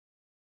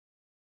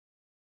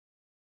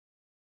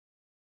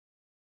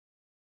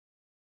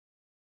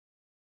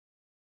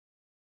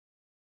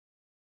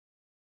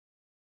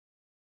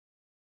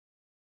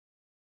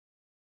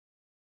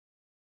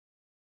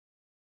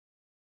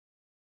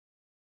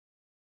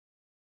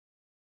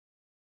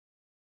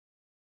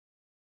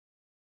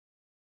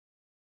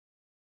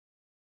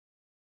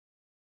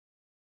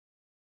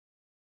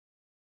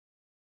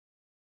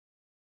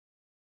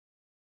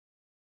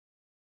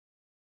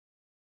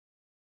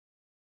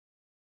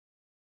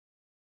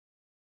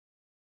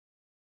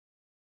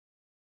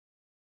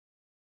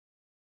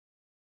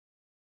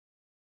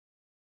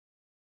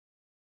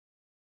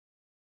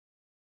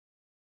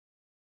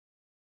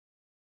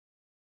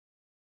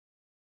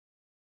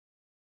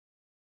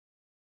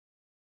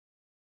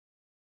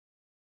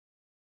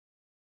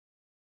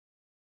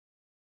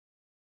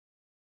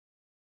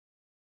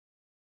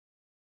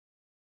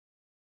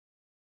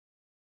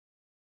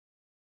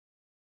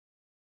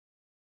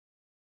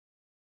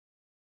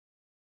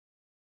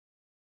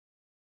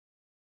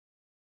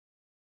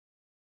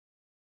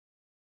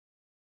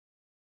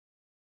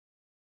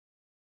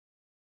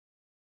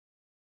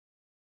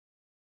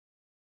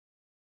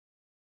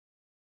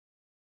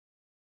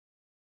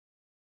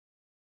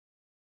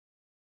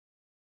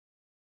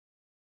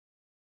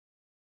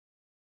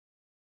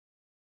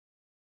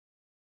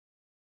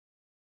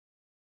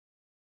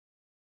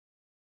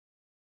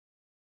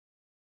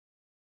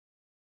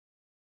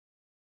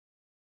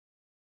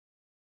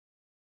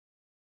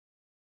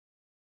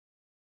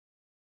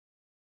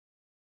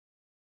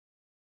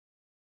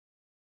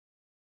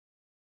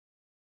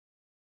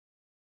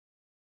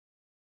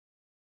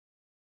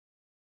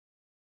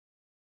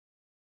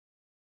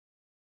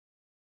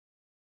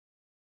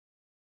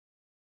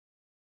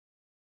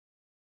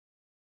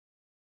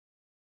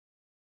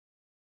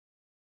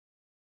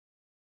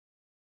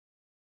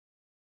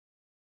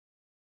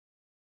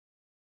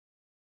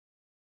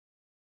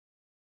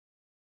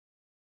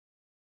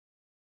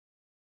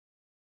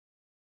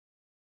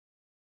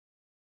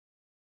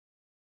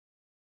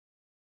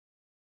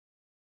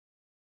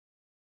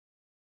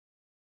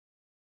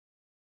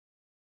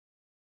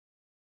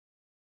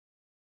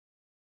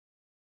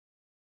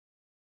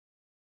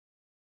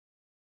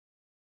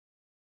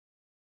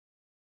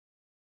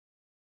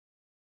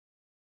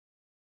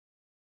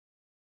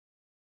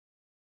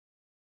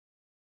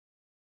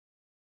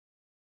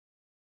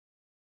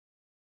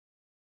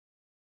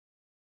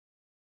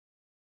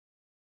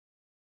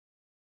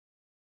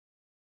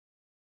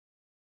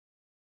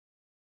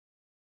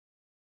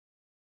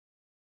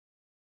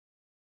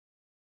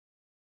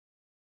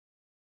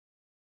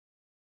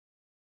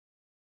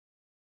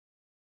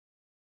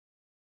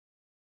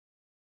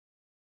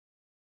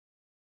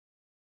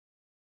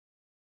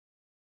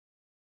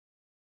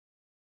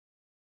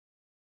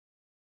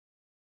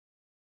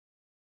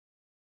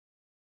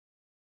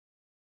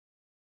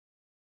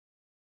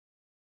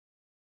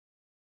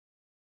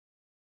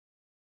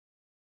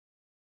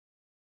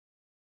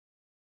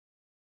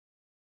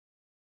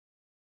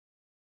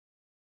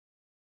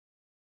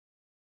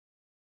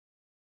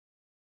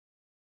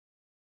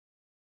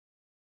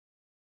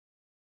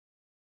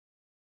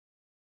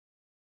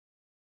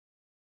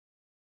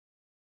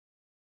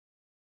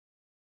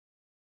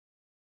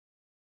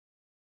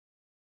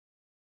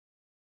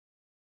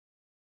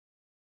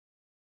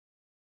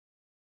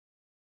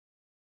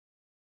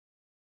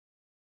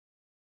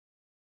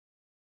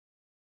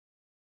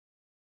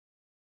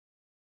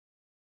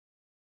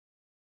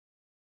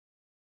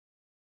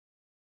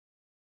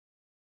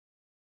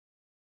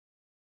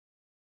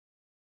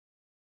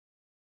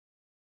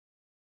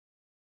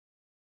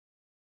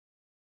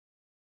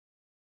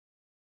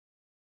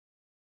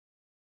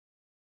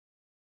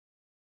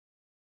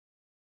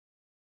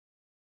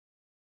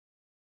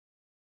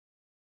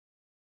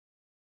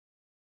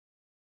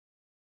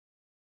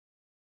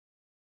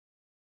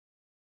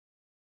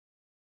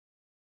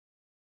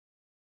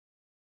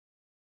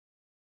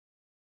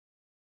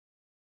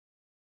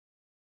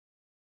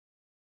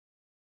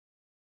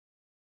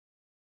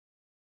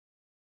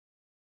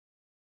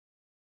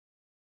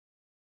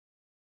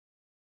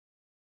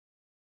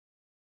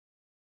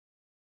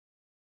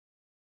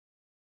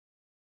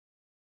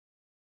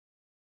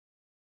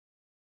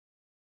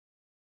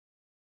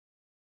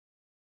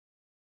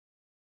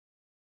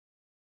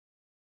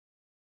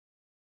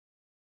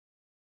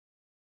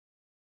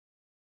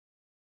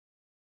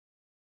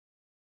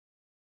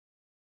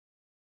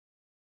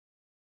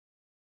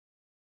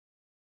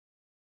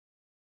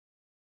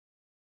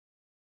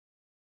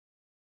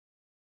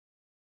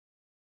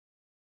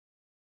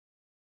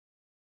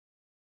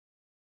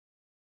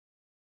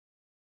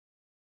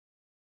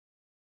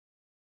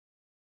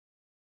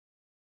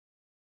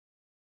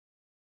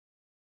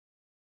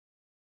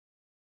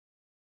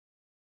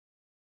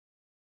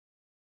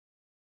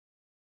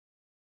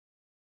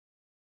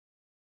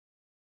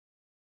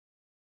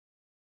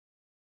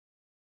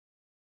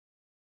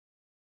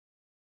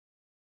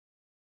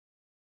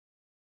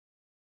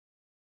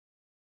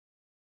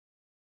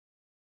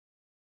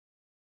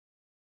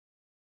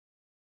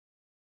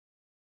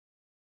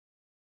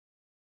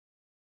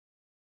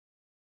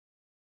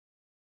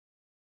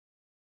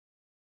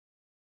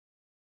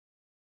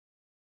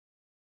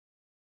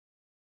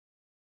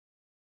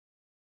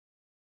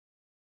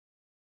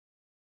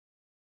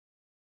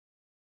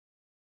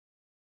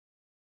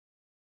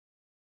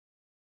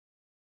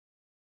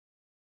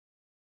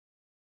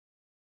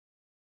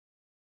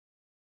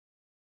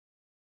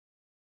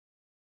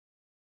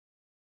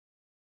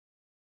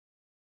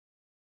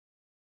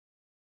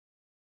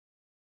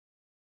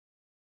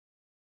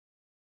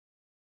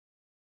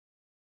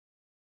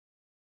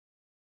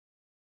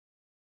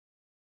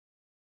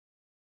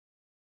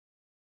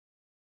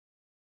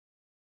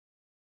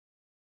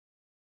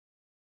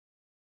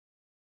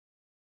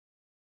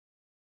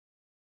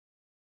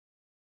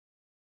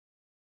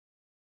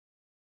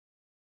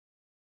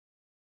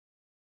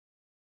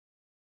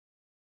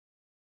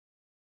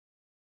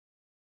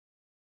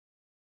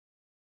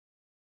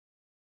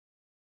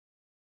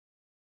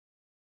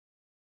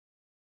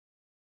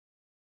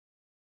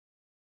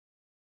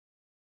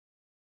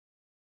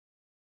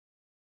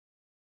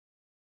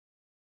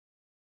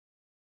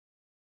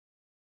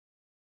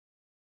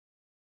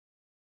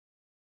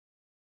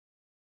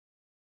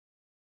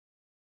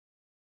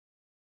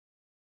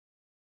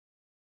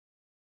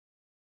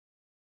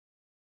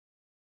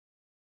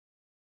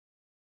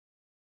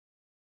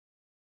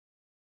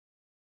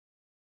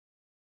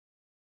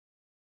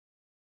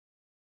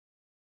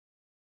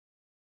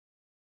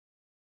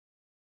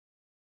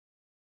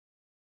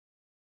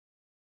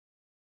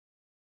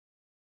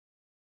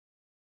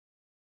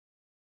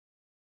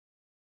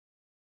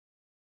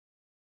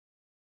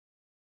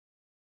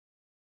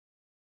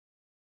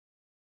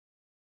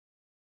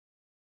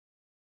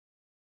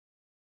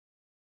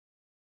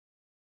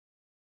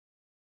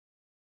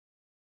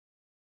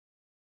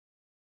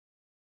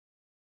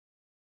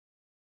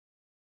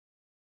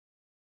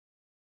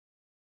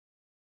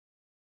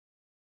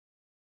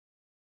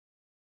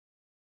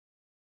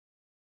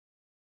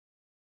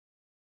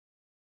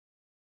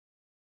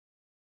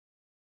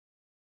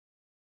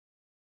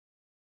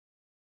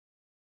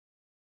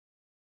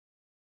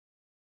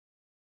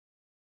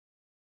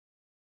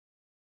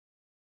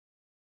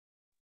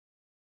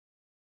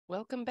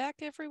Welcome back,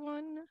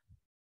 everyone.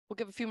 We'll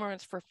give a few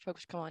moments for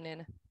folks to come on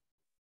in.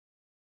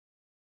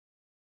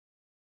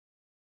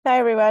 Hi,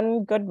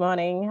 everyone. Good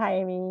morning. Hi,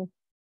 Amy.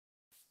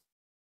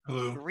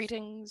 Hello.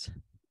 Greetings.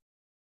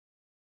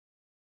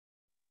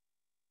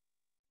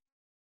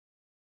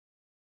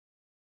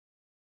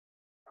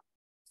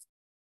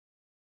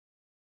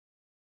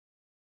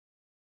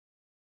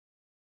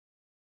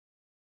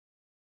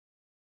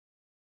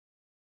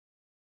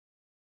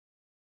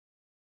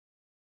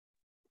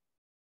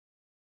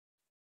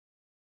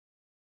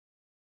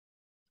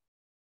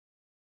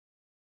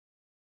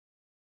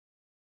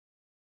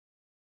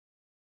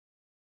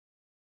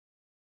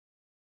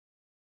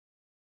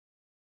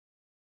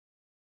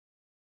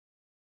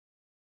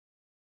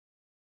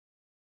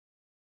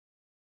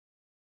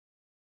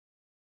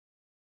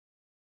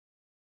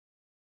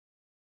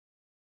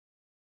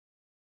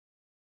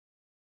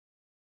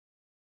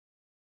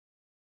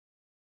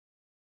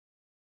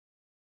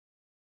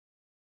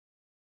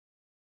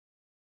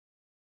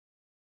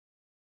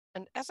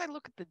 And as I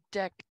look at the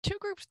deck, two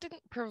groups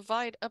didn't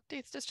provide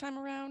updates this time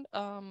around,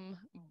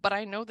 but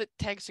I know that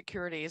tag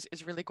security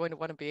is really going to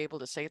want to be able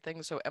to say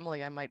things. So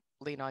Emily, I might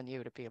lean on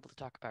you to be able to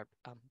talk about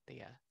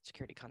the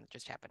security con that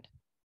just happened.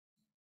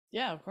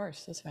 Yeah, of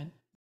course, that's fine.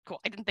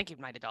 Cool. I didn't think you'd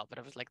mind at all, but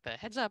it was like the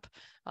heads up.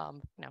 I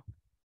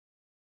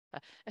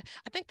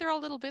think they're all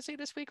a little busy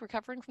this week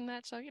recovering from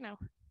that, so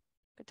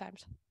good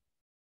times.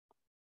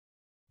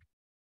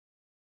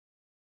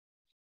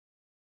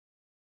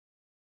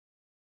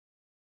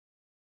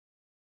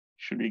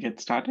 Should we get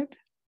started?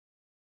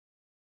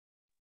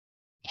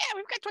 Yeah,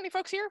 we've got 20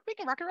 folks here. We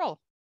can rock and roll.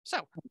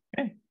 So,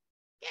 Okay.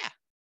 Yeah,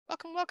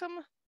 welcome.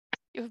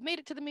 You have made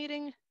it to the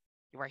meeting.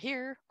 You are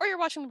here, or you're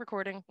watching the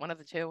recording, one of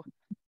the two.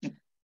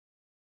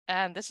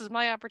 And this is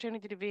my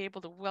opportunity to be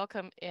able to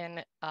welcome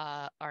in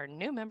our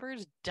new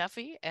members,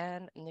 Duffy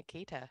and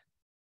Nikita.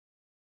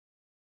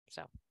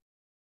 So,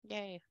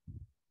 yay.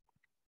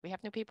 We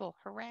have new people.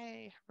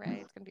 Hooray.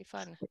 It's going to be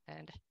fun.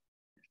 And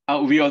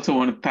we also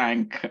want to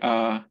thank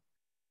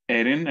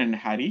Erin and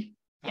Harry,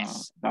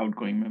 yes, the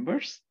outgoing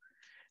members.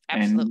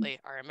 Absolutely.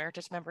 Our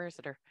emeritus members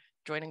that are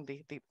joining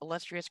the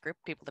illustrious group,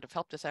 people that have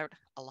helped us out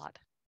a lot.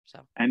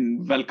 So.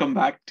 And welcome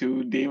back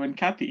to Dave and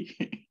Kathy.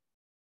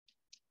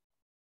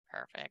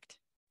 Perfect.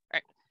 All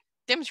right.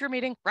 Dim's your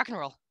meeting. Rock and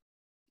roll.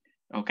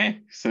 Okay,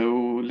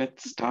 so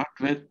let's start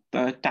with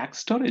tag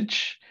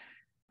storage.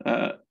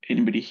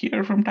 Anybody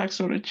here from tag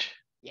storage?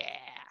 Yeah.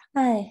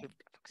 Hi.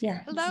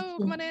 Yeah. Hello,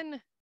 come on in.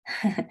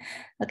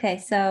 Okay,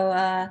 so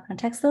on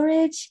tag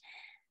storage,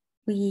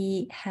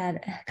 we had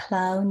a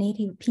cloud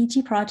native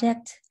PG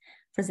project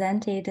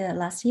presented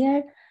last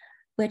year.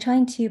 We're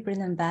trying to bring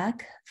them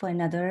back for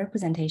another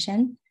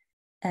presentation.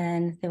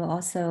 And they were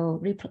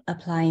also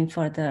applying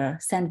for the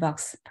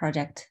sandbox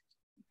project.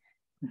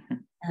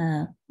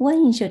 One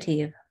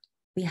initiative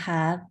we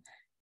have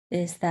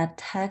is that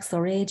tag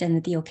storage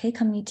and the DOK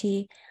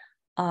community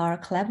are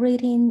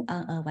collaborating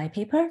on a white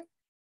paper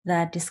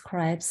that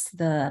describes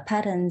the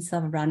patterns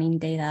of running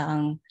data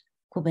on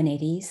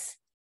Kubernetes,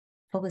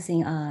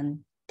 focusing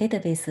on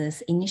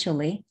databases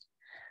initially.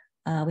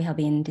 We have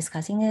been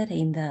discussing it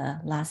in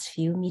the last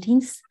few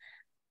meetings,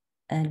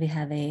 and we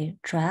have a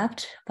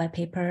draft white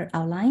paper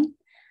outline.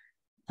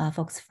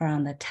 Folks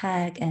from the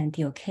tag and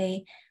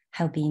DOK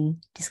have been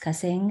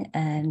discussing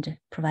and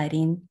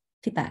providing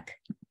feedback.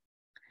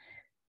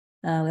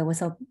 We're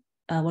also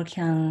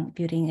working on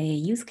building a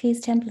use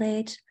case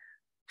template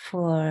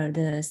for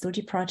the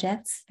storage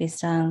projects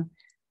based on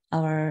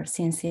our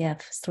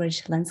CNCF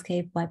storage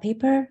landscape white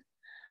paper.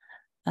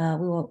 We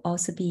will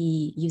also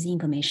be using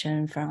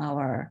information from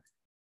our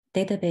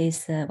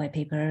database white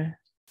paper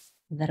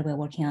that we're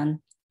working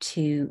on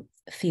to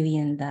fill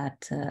in that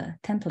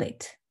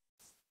template.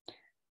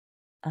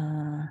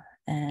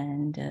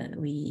 And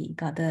we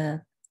got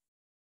the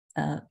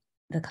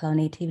cloud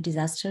native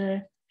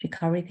disaster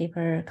recovery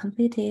paper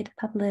completed,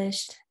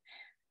 published,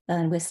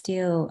 and we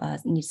still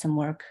need some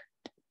work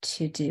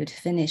to do to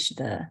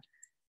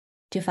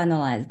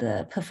finalize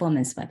the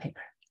performance white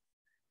paper.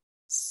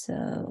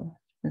 So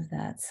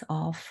that's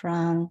all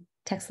from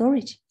tag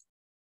storage.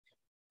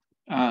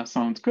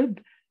 Sounds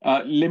good.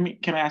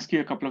 Can I ask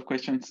you a couple of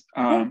questions?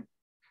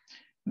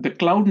 The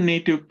cloud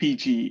native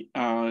PG,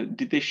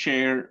 did they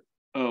share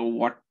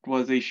what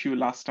was the issue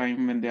last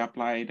time when they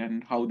applied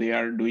and how they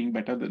are doing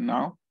better than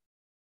now?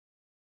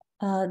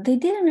 They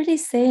didn't really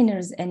say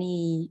there's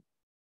any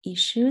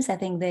issues. I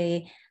think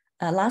they,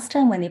 last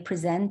time when they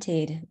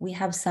presented, we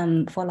have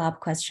some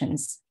follow-up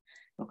questions,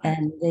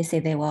 and they say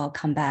they will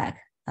come back.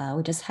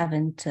 We just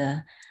haven't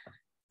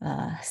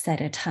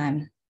set a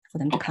time for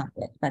them to come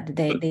back, but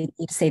they did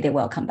say they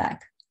will come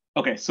back.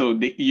 Okay, so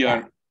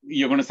you're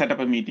going to set up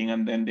a meeting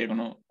and then they're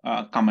going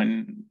to come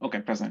and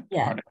present.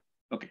 Yeah.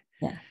 Okay.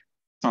 Yeah.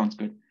 Sounds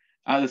good.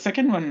 The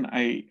second one,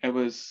 I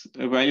was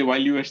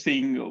while you were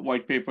saying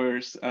white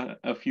papers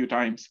a few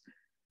times,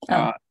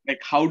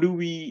 like how do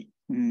we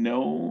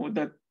know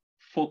that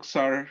folks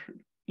are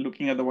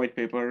looking at the white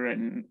paper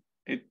and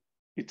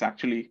it's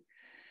actually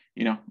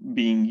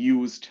being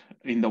used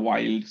in the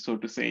wild, so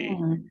to say?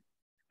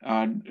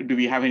 Do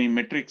we have any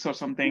metrics or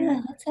something?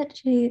 Yeah, that's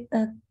actually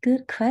a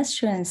good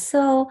question.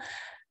 So,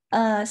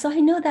 so I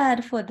know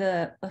that for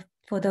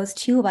those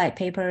two white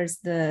papers,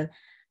 the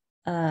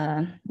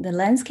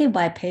landscape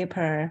white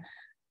paper,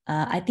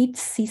 I did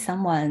see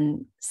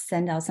someone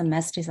send out some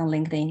messages on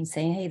LinkedIn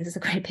saying, "Hey, this is a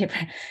great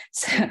paper."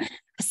 So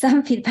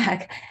some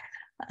feedback.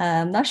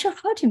 I'm not sure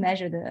how to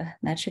measure the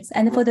metrics.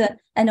 And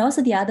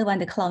also the other one,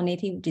 the cloud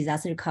native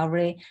disaster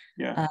recovery.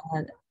 Yeah.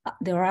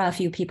 There are a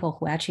few people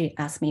who actually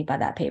asked me about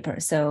that paper.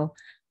 So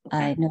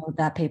I know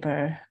that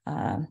paper.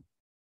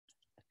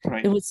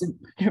 Right. It was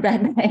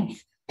read by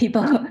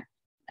people.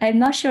 I'm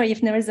not sure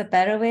if there is a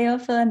better way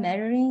of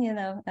measuring.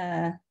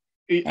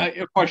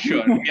 For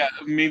sure. Yeah.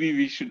 Maybe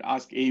we should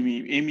ask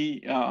Amy.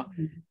 Amy,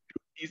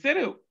 is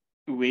there a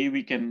way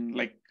we can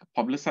like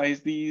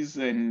publicize these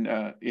and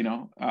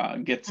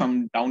get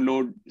some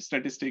download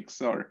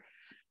statistics or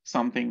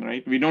something,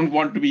 right? We don't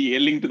want to be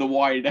yelling to the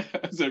void,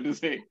 so to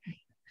say.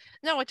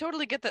 No, I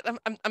totally get that.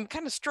 I'm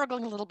kind of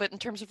struggling a little bit in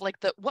terms of like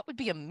what would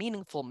be a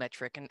meaningful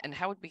metric and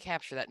how would we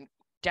capture that? And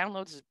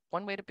downloads is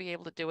one way to be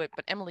able to do it,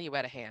 but Emily, you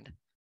had a hand.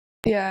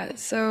 Yeah,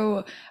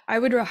 so I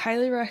would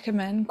highly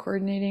recommend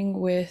coordinating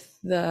with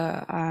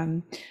the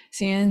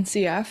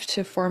CNCF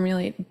to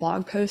formulate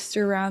blog posts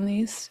around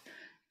these.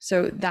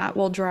 So that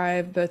will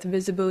drive both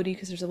visibility,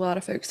 because there's a lot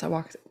of folks that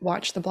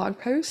watch the blog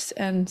posts,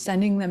 and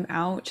sending them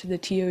out to the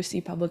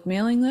TOC public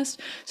mailing list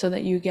so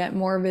that you get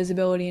more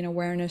visibility and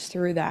awareness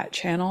through that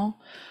channel.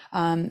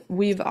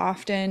 We've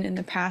often in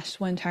the past,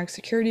 when tax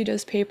security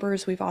does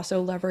papers, we've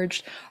also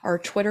leveraged our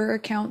Twitter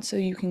account, so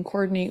you can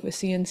coordinate with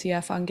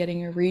CNCF on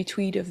getting a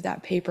retweet of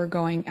that paper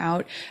going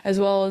out, as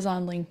well as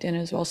on LinkedIn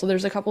as well. So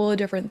there's a couple of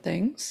different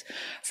things.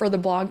 For the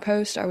blog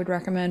post, I would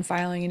recommend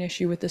filing an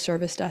issue with the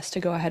service desk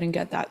to go ahead and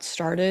get that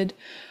started.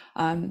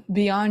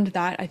 Beyond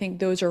that, I think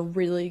those are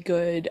really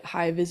good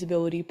high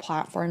visibility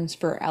platforms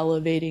for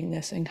elevating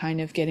this and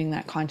kind of getting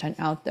that content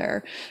out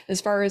there.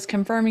 As far as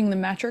confirming the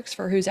metrics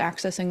for who's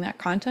accessing that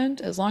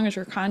content, as long as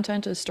your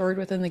content is stored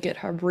within the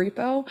GitHub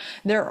repo,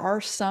 there are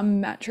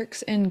some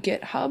metrics in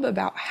GitHub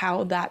about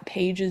how that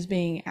page is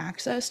being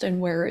accessed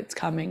and where it's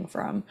coming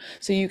from.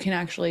 So you can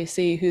actually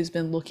see who's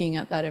been looking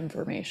at that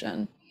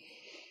information.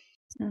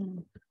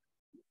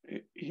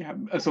 Yeah,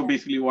 so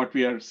basically what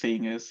we are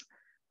saying is,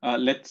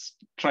 let's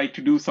try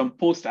to do some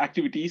post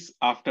activities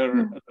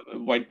after the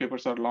white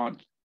papers are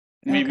launched.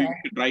 Maybe we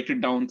should write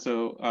it down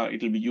so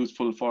it'll be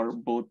useful for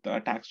both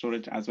tax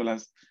storage as well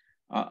as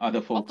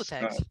other folks. All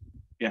the tags.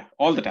 Yeah,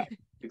 all the tags,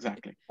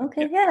 exactly.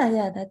 Okay,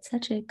 yeah, that's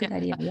such a good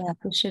idea. Yeah,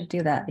 we should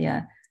do that.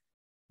 Yeah,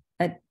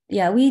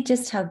 yeah, we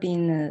just have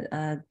been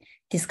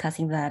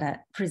discussing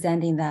that,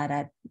 presenting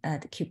that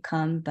at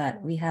KubeCon,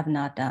 but we have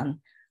not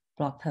done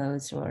blog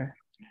posts or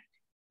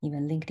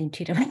even LinkedIn,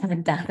 Twitter. We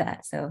haven't done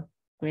that. So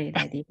great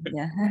idea.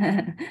 Yeah.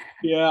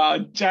 Yeah,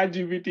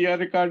 ChatGPT,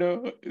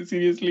 Ricardo,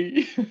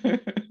 seriously.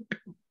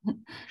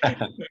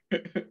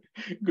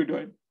 Good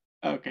one.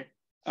 Okay.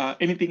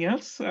 Anything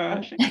else?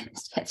 But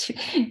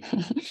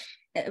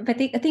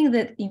I think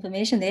the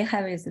information they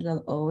have is a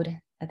little old.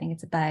 I think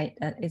it's by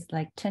it's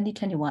like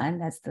 2021.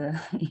 That's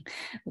the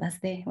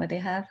last day what they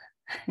have.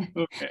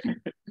 Okay.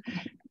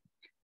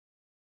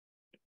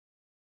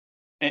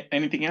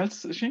 Anything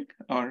else, Shink?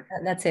 Or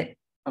that's it.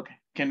 Okay,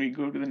 can we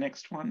go to the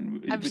next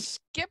one? I've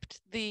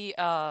skipped the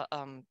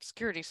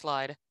security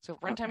slide, so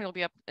runtime will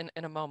be up in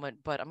a moment,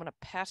 but I'm going to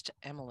pass to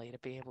Emily to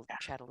be able to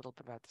chat a little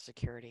bit about the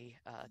security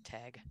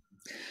tag.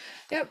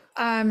 Yep.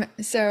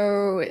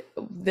 So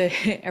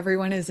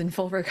everyone is in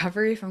full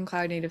recovery from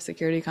Cloud Native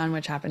Security Con,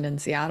 which happened in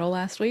Seattle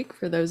last week.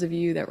 For those of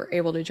you that were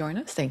able to join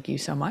us, thank you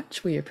so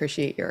much. We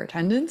appreciate your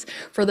attendance.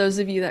 For those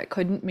of you that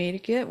couldn't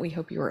make it, we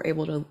hope you were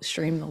able to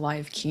stream the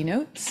live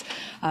keynotes.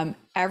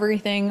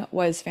 Everything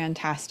was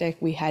fantastic.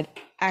 We had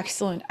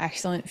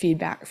excellent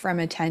feedback from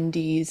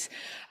attendees.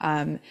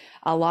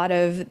 A lot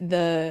of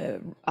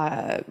the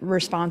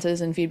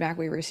responses and feedback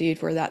we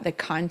received were that the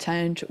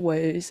content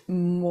was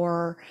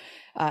more,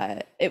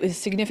 it was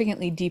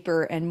significantly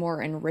deeper and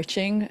more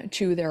enriching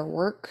to their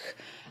work.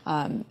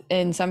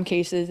 In some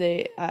cases,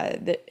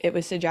 it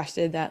was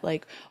suggested that,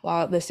 like,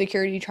 while the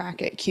security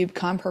track at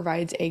KubeCon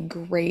provides a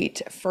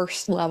great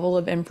first level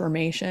of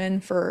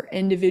information for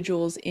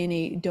individuals in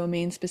a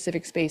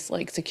domain-specific space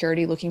like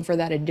security looking for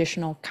that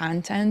additional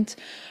content,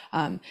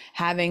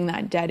 having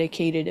that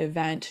dedicated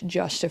event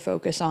just to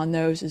focus on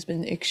those has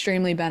been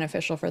extremely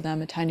beneficial for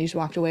them. Attendees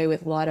walked away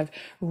with a lot of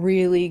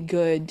really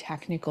good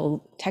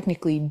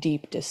technically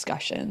deep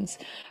discussions.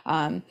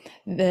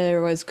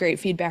 There was great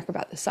feedback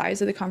about the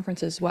size of the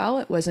conference as well.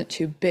 It wasn't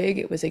too big.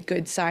 It was a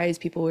good size.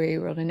 People were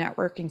able to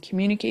network and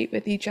communicate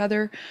with each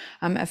other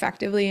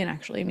effectively and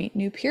actually meet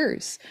new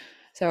peers.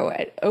 So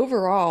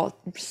overall,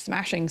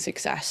 smashing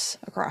success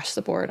across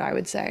the board, I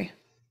would say.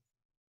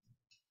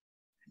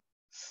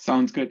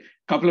 Sounds good.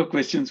 Couple of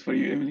questions for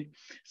you, Emily.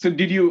 So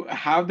did you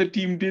have the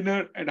team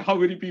dinner, and how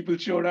many people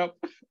showed up?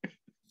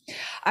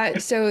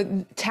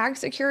 So Tag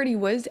Security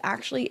was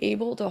actually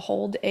able to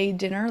hold a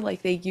dinner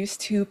like they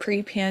used to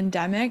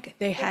pre-pandemic.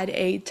 They had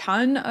a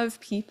ton of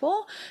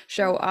people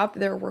show up.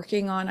 They're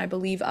working on, I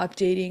believe,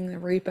 updating the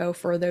repo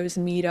for those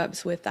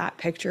meetups with that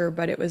picture,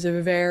 but it was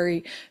a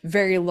very,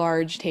 very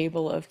large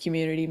table of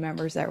community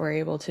members that were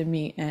able to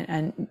meet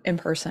and in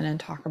person and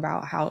talk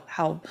about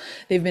how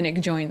they've been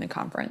enjoying the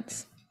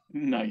conference.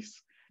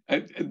 Nice.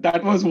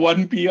 That was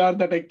one PR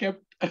that I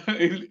kept,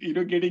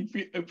 getting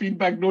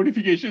feedback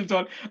notifications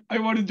on. I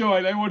want to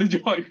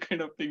join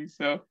kind of thing.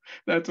 So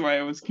that's why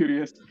I was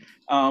curious.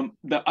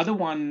 The other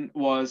one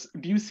was,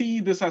 do you see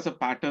this as a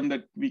pattern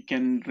that we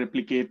can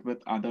replicate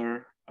with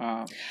other?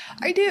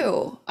 I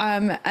do,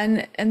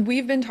 and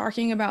we've been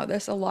talking about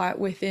this a lot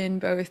within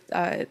both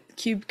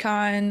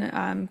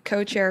KubeCon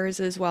co-chairs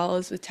as well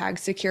as with Tag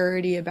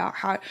Security about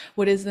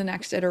what is the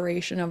next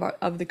iteration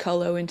of the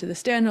Colo into the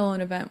standalone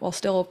event while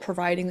still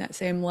providing that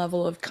same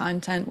level of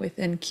content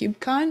within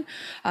KubeCon.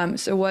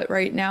 So what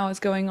right now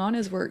is going on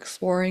is we're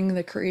exploring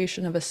the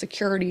creation of a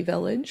security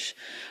village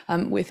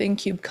within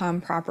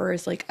KubeCon proper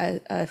as like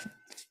a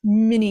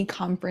mini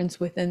conference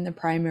within the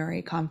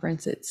primary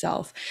conference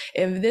itself.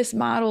 If this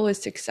model is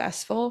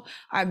successful,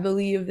 I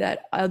believe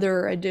that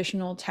other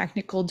additional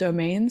technical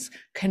domains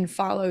can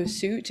follow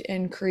suit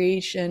in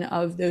creation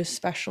of those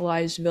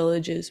specialized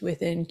villages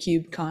within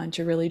KubeCon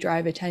to really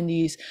drive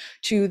attendees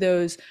to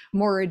those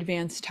more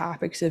advanced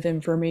topics of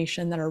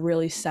information that are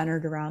really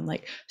centered around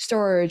like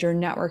storage or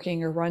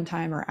networking or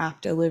runtime or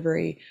app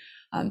delivery.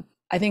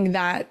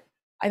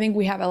 I think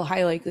we have a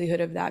high likelihood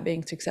of that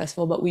being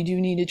successful, but we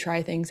do need to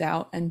try things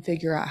out and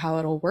figure out how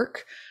it'll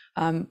work.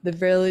 The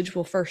village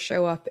will first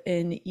show up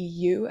in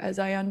EU, as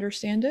I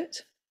understand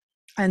it.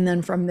 And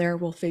then from there,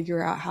 we'll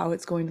figure out how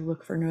it's going to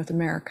look for North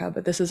America.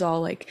 But this is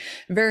all like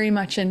very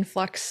much in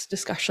flux.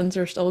 Discussions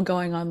are still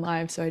going on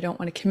live, so I don't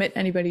want to commit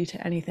anybody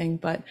to anything,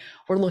 but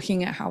we're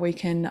looking at how we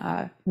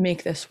can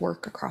make this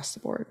work across the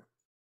board.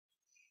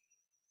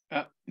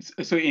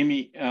 So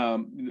Amy,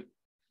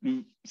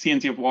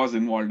 CNCF was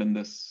involved in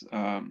this,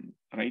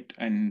 right?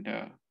 And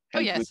oh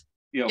yes, with,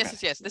 yeah, okay.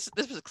 yes. This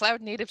was a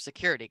Cloud Native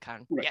Security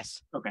Con. Right.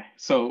 Yes. Okay.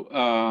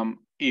 So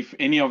if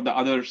any of the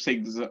other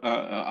SIGs,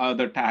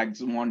 other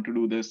tags want to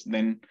do this,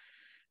 then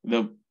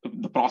the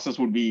process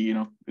would be,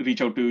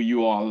 reach out to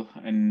you all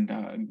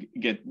and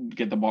get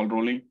the ball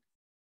rolling.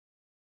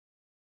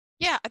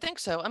 Yeah, I think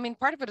so. I mean,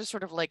 part of it is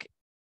sort of like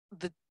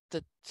the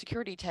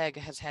security tag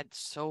has had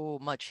so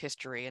much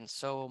history and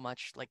so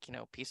much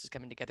pieces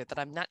coming together that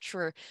I'm not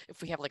sure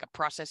if we have like a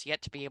process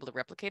yet to be able to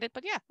replicate it.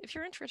 But yeah, if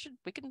you're interested,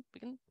 we can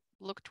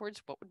look towards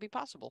what would be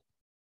possible.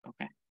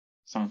 Okay,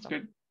 sounds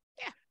good.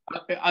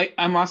 Yeah.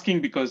 I'm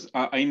asking because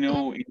I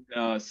know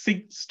in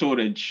SIG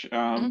storage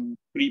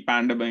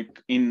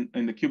pre-pandemic in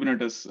the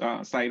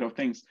Kubernetes side of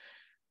things,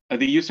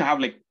 they used to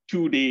have like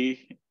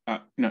 2-day,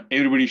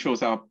 everybody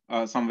shows up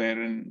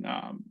somewhere in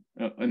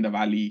the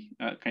valley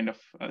kind of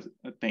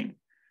a thing.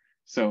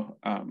 So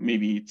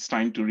maybe it's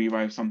time to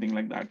revive something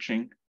like that,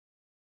 Shing.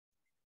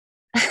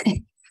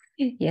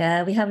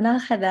 Yeah, we have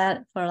not had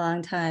that for a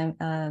long time.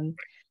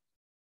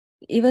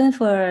 Even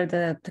for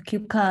the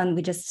KubeCon,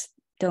 we just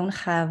don't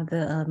have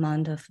the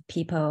amount of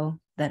people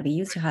that we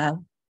used to have.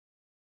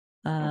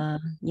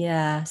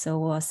 Yeah, so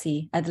we'll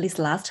see. At least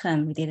last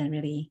time we didn't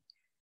really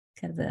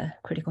get the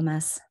critical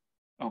mass.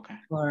 Okay.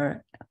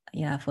 For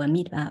a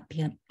meetup.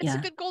 Yeah. It's a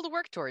good goal to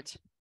work towards.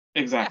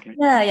 Exactly.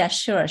 Yeah,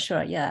 sure.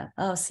 Yeah,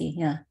 I'll see.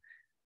 Yeah.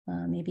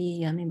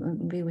 Maybe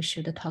we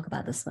should talk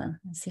about this one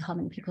and see how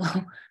many people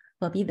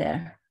will be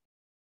there.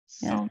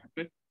 Sounds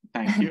good.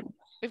 Thank you.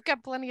 We've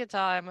got plenty of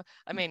time.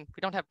 I mean,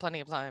 we don't have plenty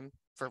of time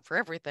for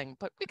everything,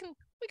 but we can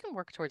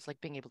work towards like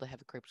being able to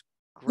have a group.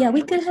 Yeah,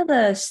 we could have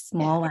a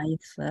small one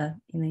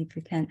if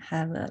we can't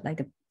have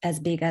as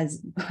big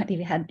as what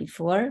we had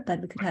before,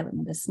 but we could have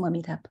a small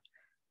meetup.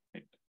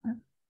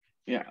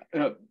 Yeah.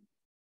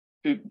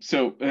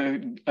 So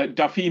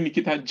Duffy,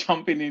 Nikita,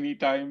 jump in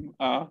anytime.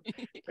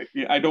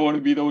 I don't want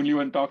to be the only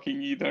one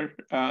talking either.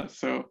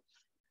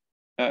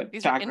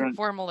 These are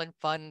informal and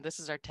fun. This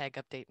is our tag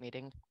update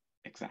meeting.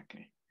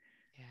 Exactly.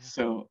 Yeah.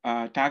 So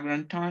tag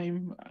run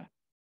time.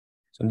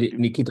 So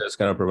Nikita is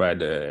going to provide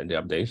the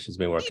update. She's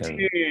been working.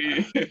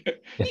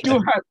 Go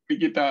ahead,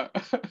 Nikita.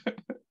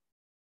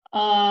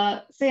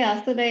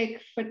 So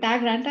like for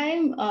tag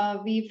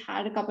runtime, we've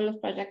had a couple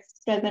of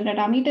projects present at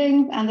our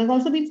meetings, and there's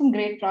also been some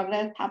great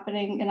progress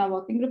happening in our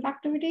working group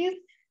activities.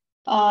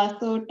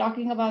 So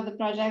talking about the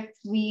projects,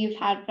 we've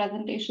had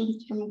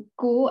presentations from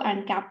Co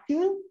and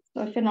Capsule.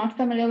 So if you're not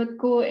familiar with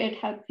Co, it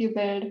helps you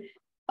build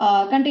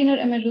container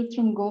images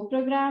from Go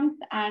programs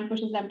and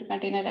pushes them to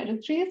container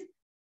registries.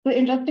 The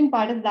interesting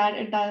part is that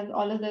it does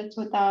all of this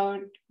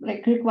without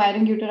like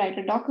requiring you to write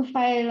a Docker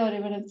file or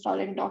even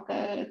installing Docker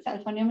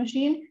itself on your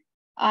machine.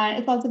 And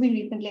it's also been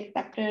recently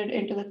accepted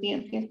into the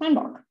CNCF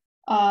sandbox.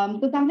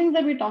 So some things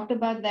that we talked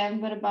about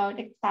then were about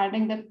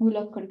expanding the pool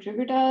of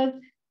contributors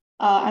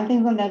and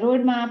things on their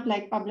roadmap,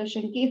 like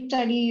publishing case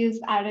studies,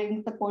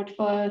 adding support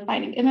for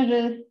signing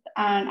images,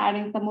 and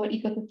adding some more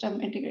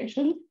ecosystem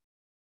integration.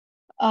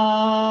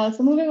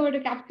 So moving over to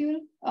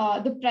Capsule,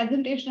 the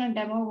presentation and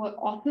demo were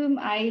awesome.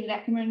 I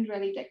recommend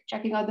really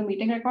checking out the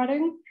meeting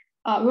recording.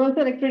 We're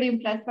also pretty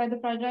impressed by the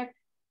project.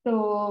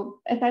 So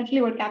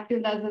essentially what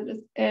Capsule does is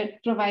it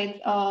provides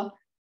a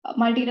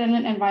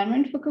multi-tenant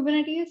environment for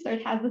Kubernetes. So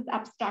it has this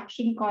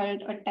abstraction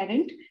called a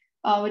tenant,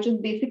 which is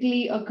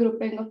basically a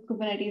grouping of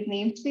Kubernetes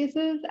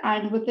namespaces.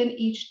 And within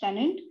each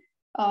tenant,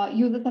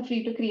 users are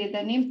free to create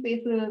their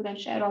namespaces and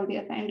share all the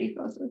assigned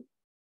resources.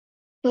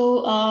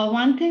 So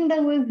one thing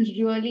that was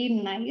really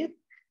nice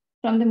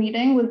from the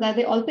meeting was that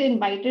they also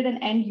invited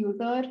an end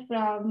user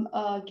from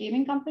a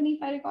gaming company,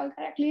 if I recall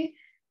correctly,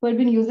 who had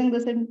been using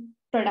this in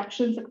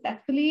production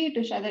successfully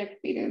to share their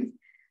experience.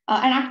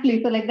 And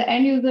actually, so the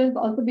end users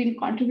also been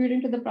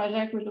contributing to the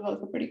project, which is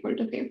also pretty cool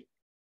to see.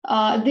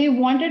 They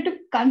wanted to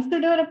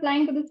consider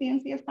applying to the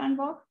CNCF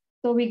sandbox.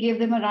 So we gave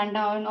them a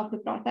rundown of the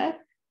process.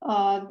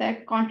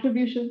 Their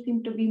contributions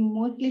seem to be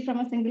mostly from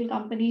a single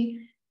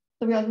company.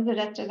 So we also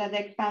suggested that they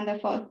expand their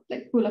first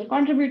pool of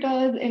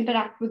contributors,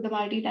 interact with the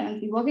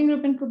multi-tenancy working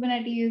group in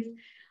Kubernetes,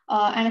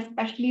 and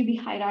especially the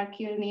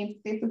hierarchical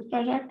namespaces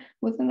project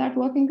within that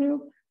working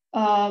group.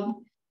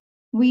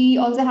 We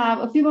also have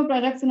a few more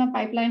projects in our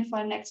pipeline for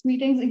our next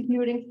meetings,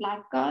 including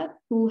Flatcar,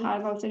 who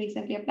has also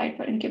recently applied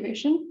for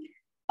incubation.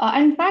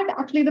 In fact,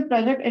 actually, the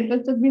project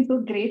interest has been so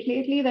great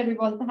lately that we've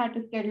also had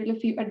to schedule a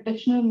few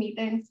additional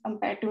meetings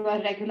compared to our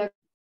regular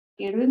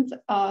cadence.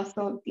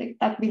 So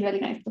that's been really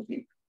nice to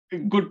see.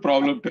 Good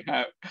problem to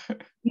have.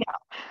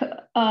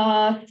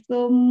 Yeah.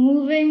 So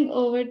moving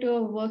over to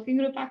our working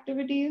group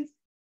activities.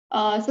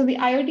 So the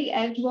IoT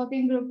Edge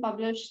working group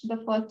published the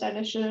first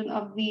edition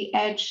of the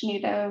Edge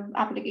Native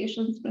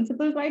Applications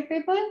Principles white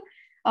paper,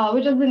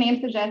 which, as the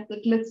name suggests,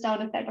 it lists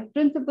down a set of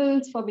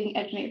principles for being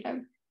Edge native.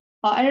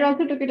 And it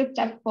also took it a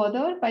step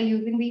further by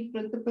using these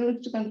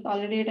principles to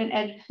consolidate an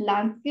Edge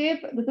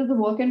landscape. This is a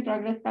work in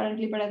progress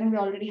currently, but I think we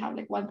already have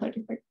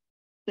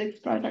 136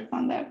 projects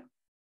on there.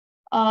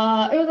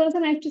 It was also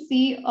nice to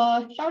see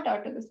a shout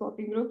out to this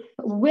working group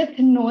with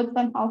notes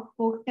on how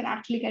folks can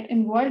actually get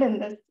involved in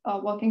this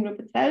working group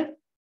itself.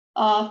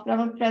 From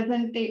a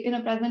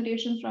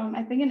presentation from,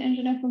 I think, an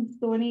engineer from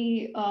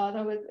Sony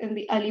that was in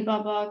the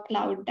Alibaba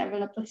Cloud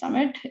Developer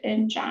Summit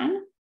in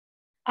Jan.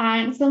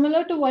 And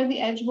similar to what the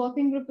Edge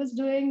working group is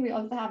doing, we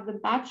also have the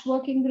Batch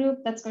working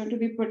group that's going to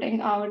be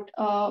putting out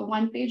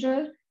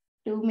one-pager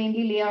to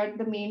mainly lay out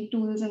the main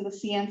tools in the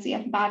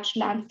CNCF batch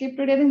landscape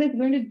today. I think they're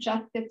going to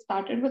just get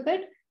started with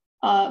it,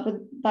 but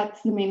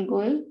that's the main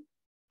goal.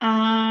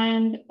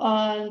 And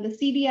the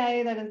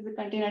CDI, that is the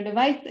container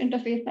device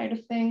interface side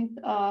of things,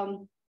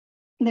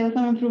 there were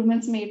some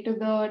improvements made to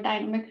the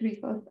dynamic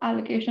resource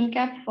allocation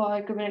cap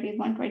for Kubernetes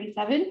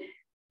 127.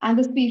 And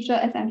this feature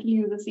essentially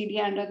uses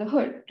CDI under the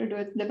hood to do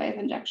its device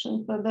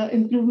injection. So the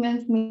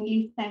improvements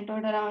mainly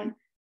centered around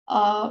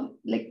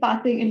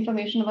passing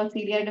information about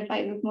CDI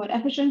devices more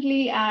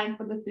efficiently. And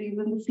for this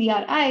reason, the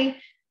CRI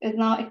is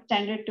now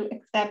extended to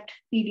accept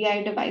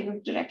CDI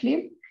devices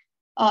directly.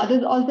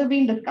 There's also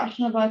been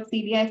discussion about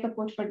CDI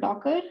support for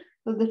Docker.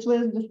 So this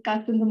was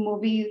discussed in the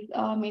Mobi's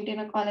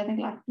maintainer call, I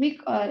think last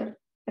week, or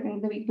I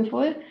think the week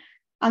before.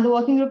 And the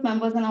working group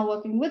members are now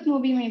working with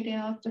Mobi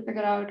maintainers to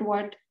figure out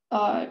what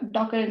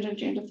Docker engine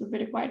changes would be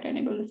required to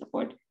enable the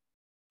support.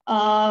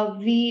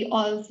 We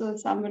also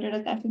submitted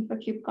a session for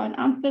KubeCon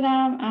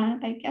Amsterdam,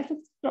 and I guess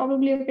it's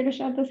probably okay to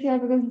share this here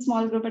because it's a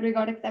small group, but we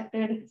got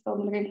accepted. So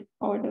I'm looking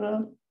forward to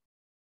the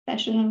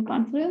session and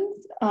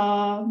conference.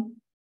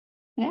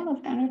 Yeah,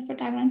 that's kind of it for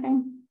tagline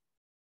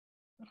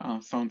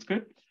time. Sounds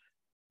good.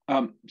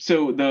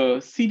 So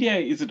the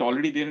CDI, is it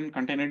already there in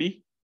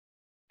Containerd?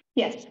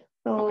 Yes.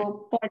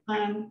 So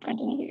Portman,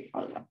 Containerd,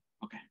 all that.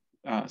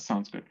 Okay,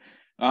 sounds good.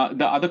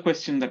 The other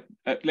question that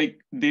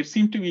there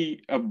seem to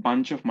be a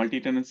bunch of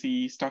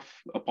multi-tenancy stuff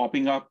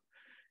popping up.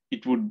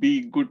 It would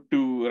be good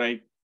to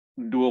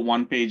do a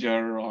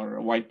one-pager or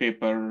a white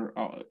paper,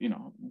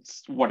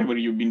 whatever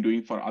you've been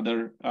doing for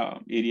other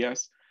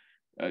areas.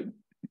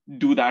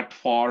 Do that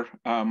for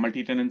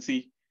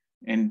multi-tenancy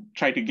and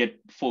try to get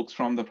folks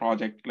from the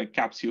project like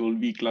Capsule,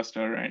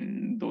 vCluster,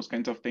 and those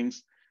kinds of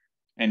things,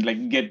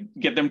 and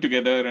get them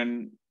together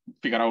and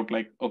figure out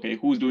okay,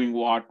 who's doing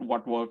what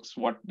works,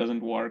 what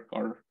doesn't work,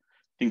 or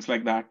things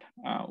like that.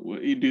 Do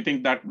you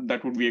think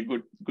that would be a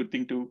good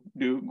thing to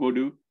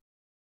do?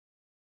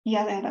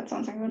 Yeah, I think that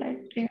sounds like a good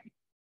idea.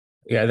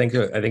 Yeah, I think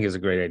it's a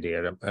great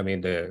idea. I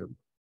mean, the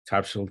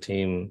Capsule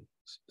team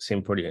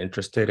seemed pretty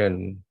interested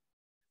in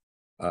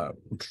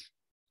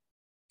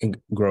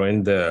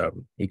growing the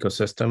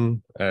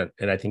ecosystem,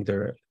 and I think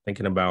they're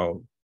thinking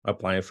about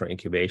applying for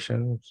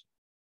incubation.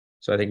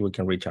 So I think we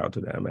can reach out to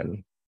them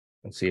and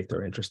see if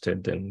they're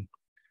interested in,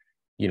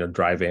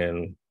 drive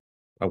in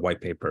a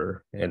white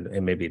paper and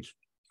maybe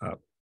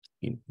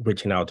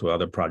reaching out to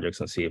other projects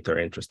and see if they're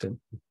interested.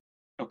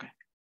 Okay,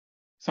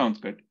 sounds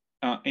good.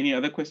 Any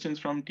other questions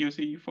from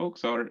TOC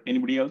folks or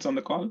anybody else on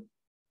the call?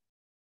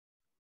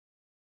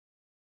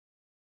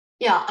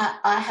 Yeah,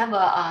 I have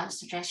a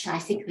suggestion. I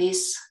think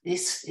this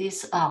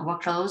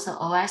workloads,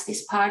 OS,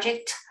 this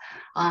project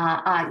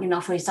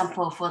For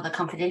example, for the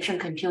confidential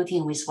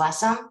computing with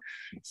WASM,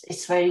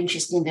 it's very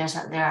interesting. There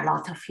are a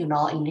lot of,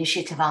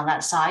 initiative on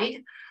that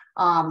side.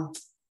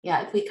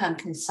 If we can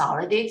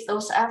consolidate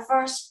those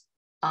efforts,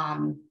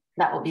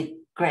 that would be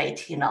great,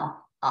 So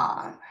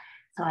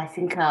I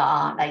think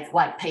like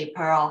white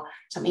paper or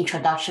some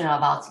introduction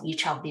about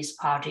each of these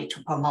projects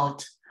to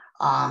promote,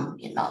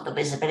 the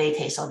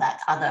visibility so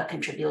that other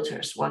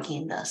contributors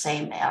working in the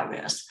same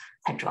areas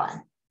can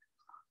join.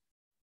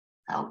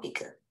 That would be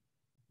good.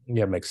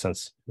 Yeah, makes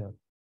sense.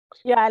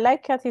 Yeah, I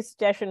like Kathy's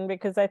suggestion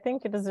because I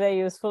think it is very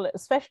useful,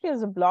 especially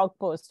as a blog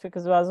post,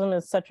 because WASM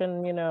is such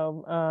an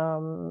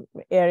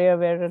area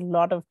where a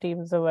lot of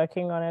teams are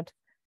working on it.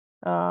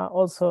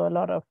 Also, a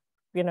lot of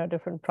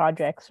different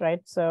projects,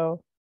 right?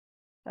 So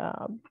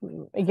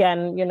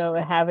again,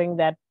 having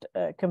that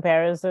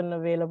comparison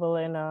available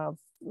in a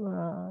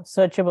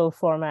searchable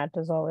format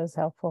is always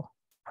helpful.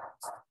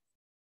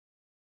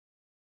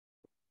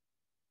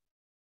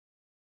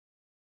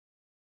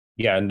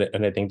 Yeah,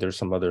 and I think there's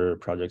some other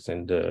projects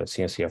in the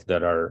CNCF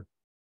that are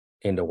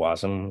in the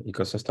WASM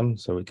ecosystem,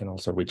 so we can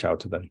also reach out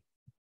to them.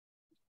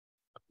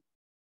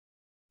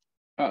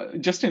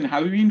 Justin,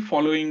 have you been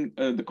following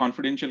the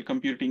confidential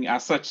computing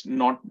as such,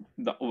 not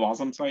the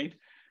WASM side?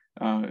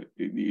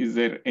 Is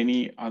there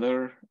any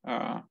other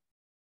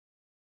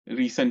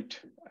recent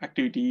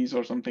activities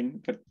or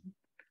something that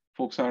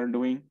folks are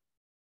doing?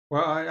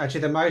 Well,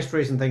 actually, the most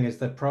recent thing is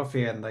that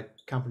Profi and the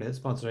company that's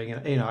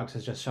sponsoring Enox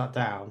has just shut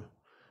down.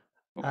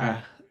 Okay.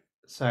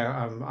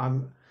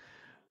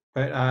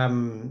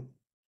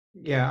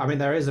 Yeah, I mean,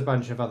 there is a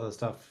bunch of other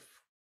stuff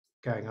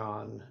going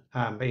on,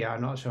 but yeah,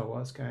 I'm not sure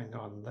what's going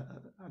on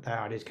there.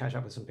 I need to catch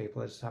up with some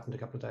people. It just happened a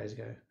couple of days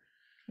ago.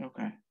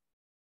 Okay.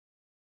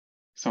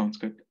 Sounds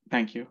good.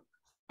 Thank you.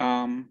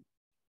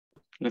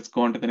 Let's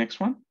go on to the next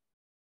one.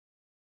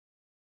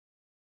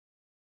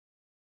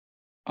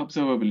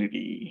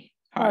 Observability.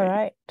 Hi. All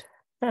right.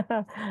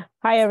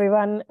 Hi,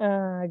 everyone.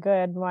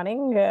 Good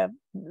morning.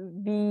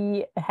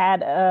 We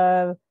had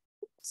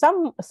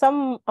some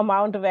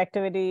amount of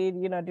activity,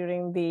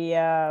 during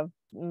the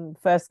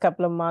first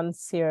couple of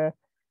months here.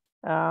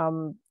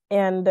 And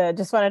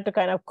just wanted to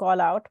kind of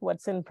call out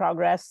what's in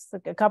progress.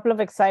 A couple of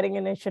exciting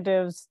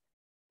initiatives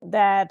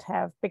that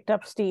have picked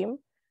up steam.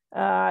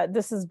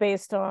 This is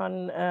based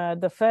on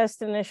the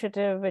first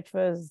initiative, which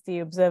was the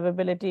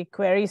Observability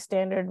Query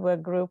Standard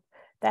Work Group.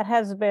 That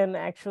has been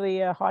actually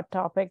a hot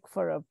topic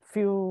for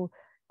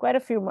quite a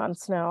few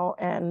months now.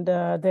 And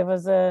there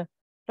was a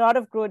lot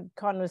of good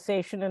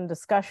conversation and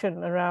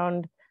discussion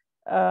around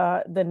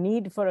the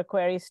need for a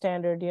query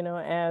standard,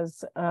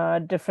 as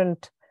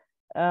different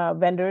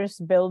vendors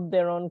build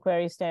their own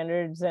query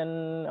standards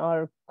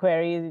or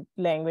query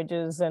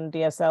languages and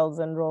DSLs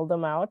and roll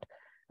them out.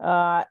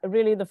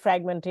 Really the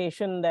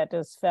fragmentation that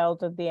is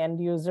felt at the end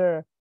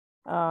user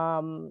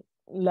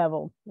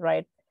level,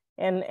 right?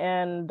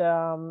 And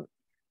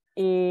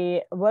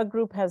a work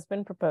group has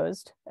been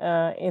proposed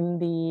in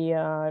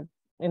the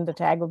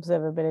tag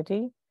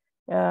observability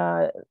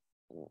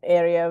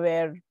area,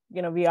 where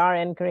we are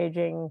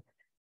encouraging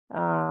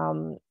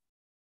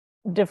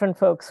different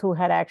folks who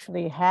had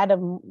actually had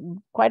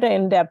quite an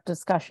in-depth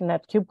discussion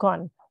at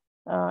KubeCon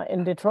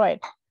in Detroit,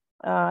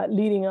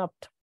 leading up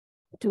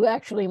to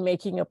actually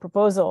making a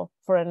proposal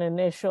for an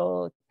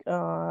initial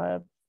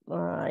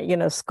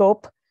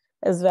scope,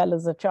 as well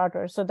as a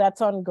charter. So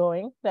that's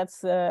ongoing.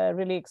 That's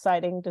really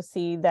exciting to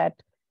see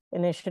that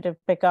initiative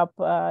pick up.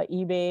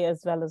 eBay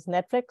as well as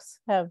Netflix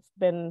have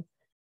been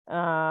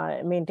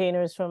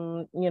maintainers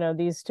from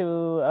these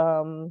two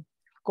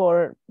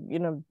core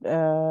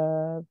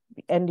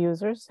end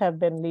users have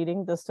been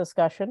leading this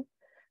discussion,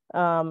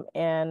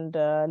 and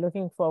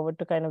looking forward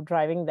to kind of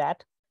driving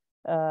that,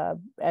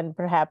 and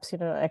perhaps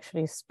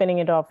actually spinning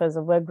it off as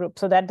a work group.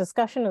 So that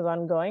discussion is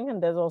ongoing,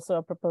 and there's also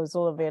a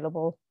proposal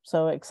available.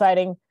 So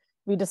exciting.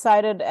 We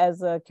decided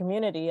as a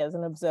community, as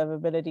an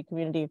observability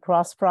community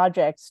across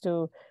projects,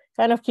 to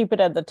kind of keep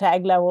it at the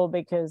tag level,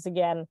 because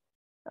again,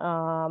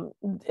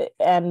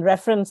 and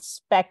reference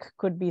spec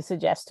could be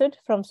suggested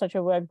from such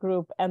a work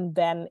group, and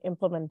then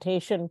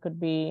implementation could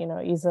be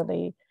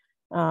easily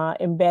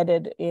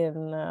embedded in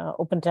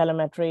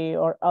OpenTelemetry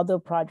or other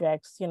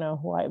projects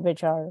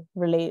which are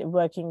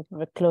working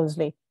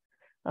closely.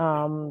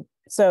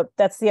 So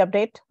that's the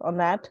update on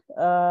that.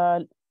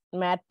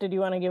 Matt, did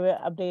you want to give an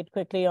update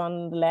quickly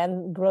on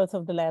the growth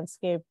of the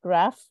landscape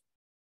graph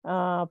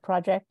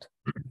project?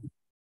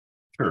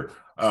 Sure.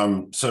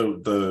 So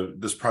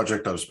this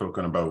project I was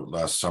spoken about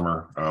last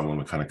summer, when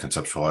we kind of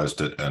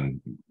conceptualized it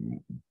and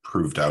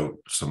proved out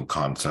some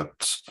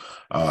concepts.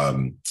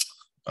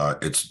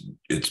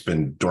 It's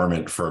been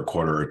dormant for a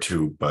quarter or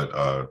two, but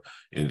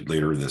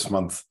later this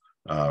month,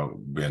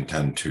 we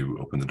intend to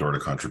open the door to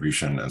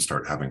contribution and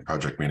start having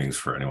project meetings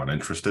for anyone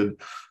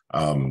interested.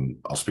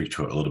 I'll speak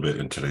to it a little bit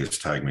in today's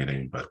tag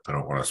meeting, but I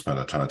don't want to spend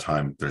a ton of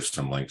time. There's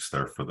some links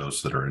there for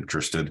those that are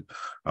interested.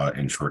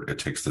 In short, it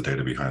takes the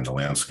data behind the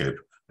landscape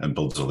and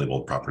builds a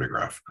labeled property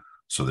graph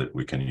so that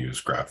we can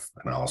use graph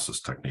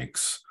analysis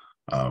techniques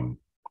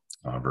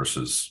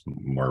versus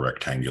more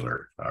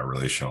rectangular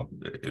relational,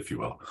 if you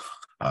will,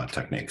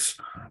 techniques.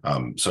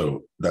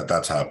 So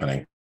that's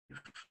happening.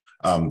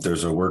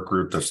 There's a work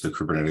group that's the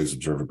Kubernetes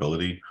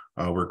Observability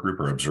work group,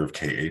 or Observe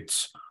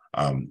K8s.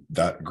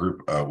 That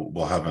group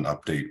will have an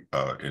update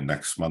in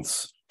next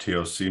month's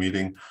TOC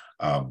meeting,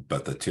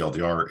 but the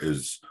TLDR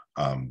is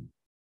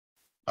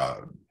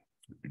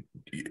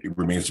it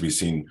remains to be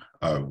seen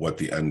what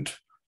the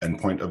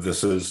endpoint of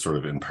this is. Sort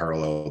of in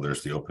parallel,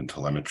 there's the Open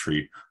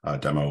Telemetry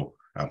demo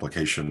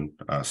application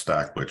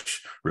stack,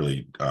 which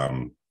really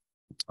the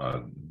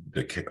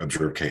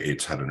Observe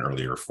K8s had an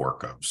earlier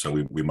fork of. So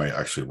we might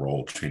actually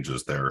roll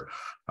changes there,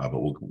 but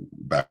we'll go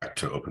back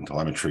to Open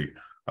Telemetry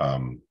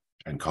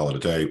and call it a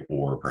day,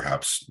 or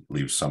perhaps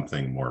leave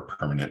something more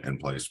permanent in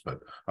place, but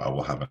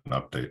we'll have an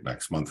update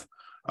next month.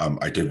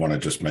 I did want to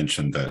just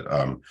mention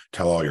that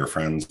tell all your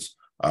friends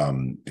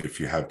if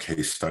you have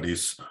case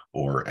studies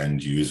or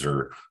end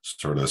user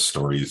sort of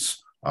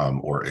stories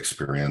or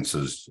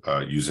experiences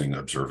using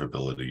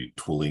observability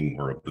tooling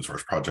or open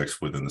source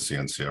projects within the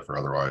CNCF or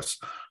otherwise,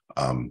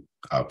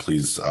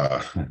 please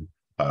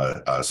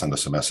send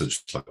us a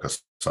message, look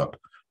us up,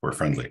 we're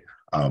friendly.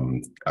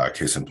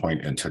 Case in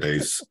point, in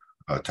today's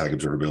tag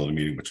observability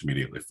meeting, which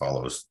immediately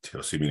follows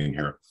TOC meeting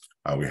here,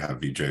 we have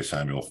Vijay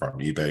Samuel from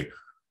eBay.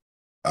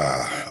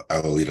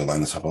 Alolita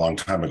lined this up a long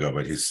time ago,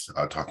 but he's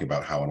talking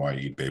about how and why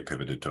eBay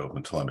pivoted to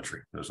open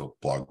telemetry. There's a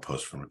blog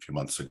post from a few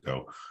months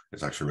ago.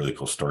 It's actually a really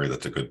cool story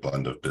that's a good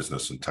blend of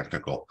business and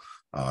technical,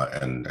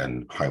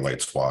 and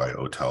highlights why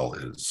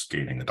OTel is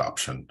gaining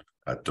adoption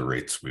at the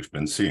rates we've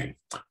been seeing,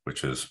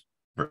 which is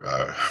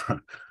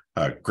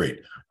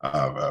great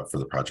for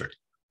the project.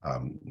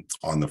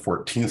 On the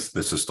 14th,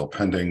 this is still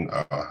pending,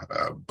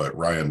 but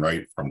Ryan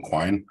Wright from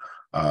Quine,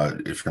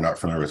 if you're not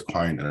familiar with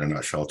Quine, in a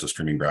nutshell, it's a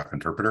streaming graph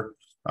interpreter,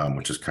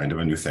 which is kind of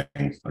a new thing.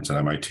 It's an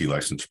MIT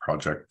licensed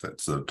project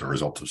that's the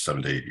result of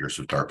 7 to 8 years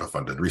of DARPA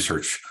funded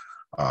research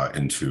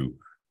into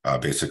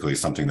basically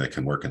something that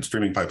can work in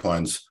streaming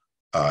pipelines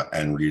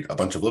and read a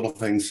bunch of little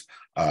things,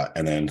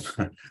 and then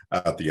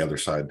at the other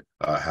side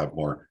have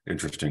more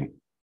interesting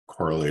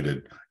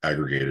correlated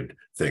aggregated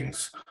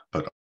things.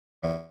 But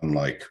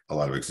unlike a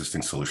lot of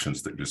existing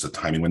solutions that use a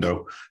timing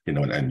window,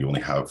 and you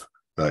only have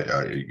that,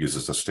 it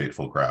uses a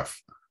stateful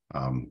graph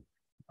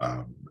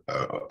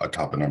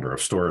atop a number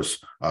of stores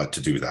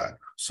to do that.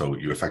 So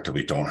you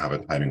effectively don't have a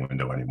timing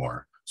window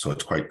anymore. So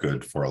it's quite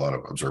good for a lot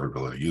of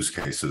observability use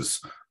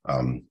cases.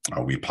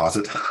 We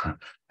posit,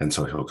 and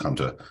so he'll come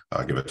to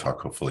give a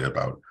talk hopefully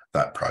about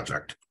that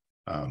project.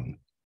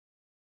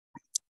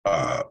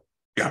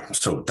 Yeah,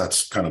 so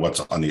that's kind of what's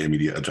on the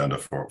immediate agenda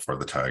for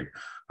the tag.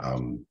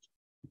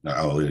 Now,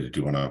 Alolita, do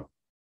you want to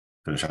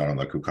finish out on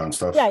the KubeCon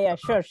stuff? Yeah,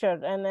 sure.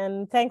 And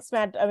then thanks,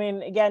 Matt. I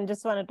mean, again,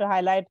 just wanted to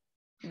highlight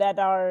that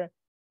our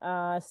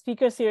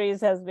speaker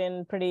series has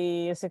been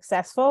pretty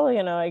successful,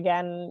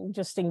 again,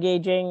 just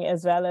engaging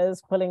as well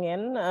as pulling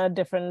in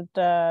different,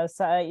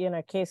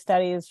 case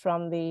studies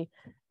from the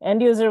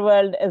end user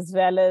world, as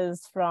well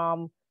as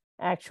from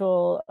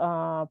actual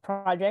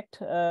project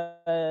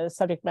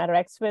subject matter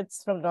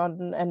experts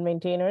and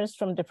maintainers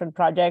from different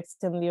projects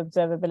in the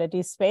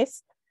observability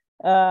space.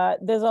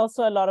 There's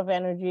also a lot of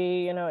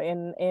energy,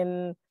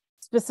 in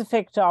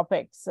specific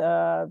topics,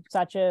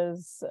 such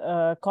as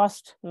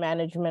cost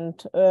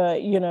management,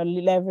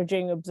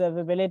 leveraging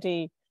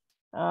observability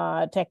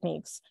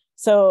techniques.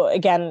 So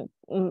again,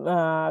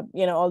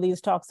 all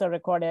these talks are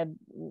recorded.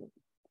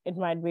 It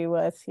might be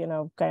worth,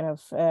 kind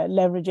of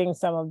leveraging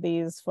some of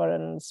these for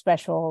a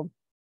special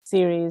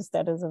series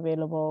that is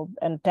available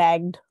and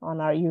tagged on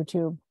our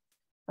YouTube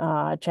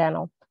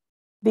channel.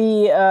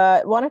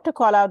 Wanted to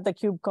call out the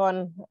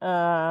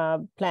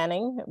KubeCon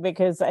planning,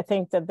 because I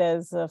think that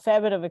there's a fair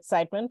bit of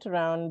excitement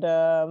around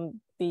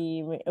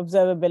the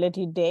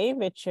observability day,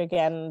 which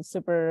again,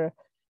 super,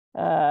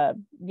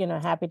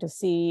 happy to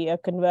see a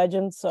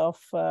convergence of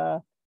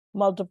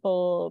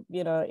multiple,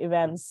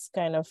 events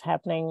kind of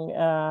happening,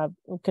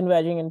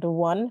 converging into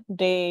one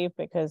day,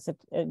 because it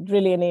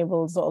really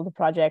enables all the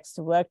projects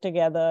to work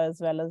together,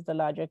 as well as the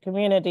larger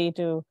community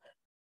to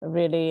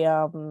really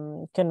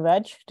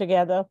converge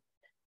together.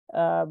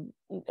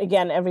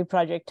 Again, every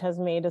project has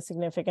made a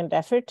significant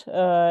effort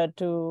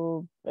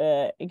to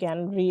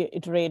again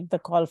reiterate the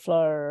call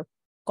for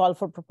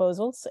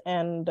proposals,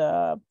 and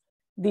the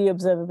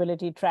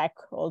observability track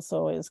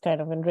also is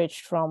kind of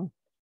enriched from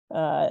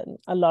a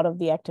lot of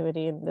the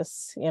activity in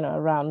this,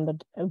 around the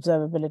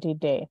observability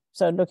day.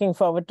 So looking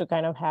forward to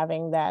kind of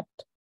having that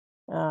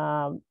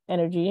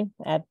energy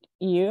at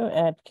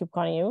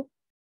KubeCon EU.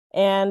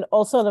 And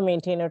also the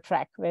maintainer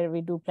track, where we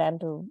do plan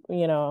to,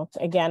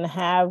 again,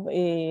 have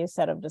a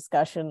set of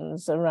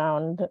discussions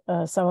around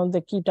some of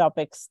the key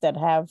topics that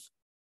have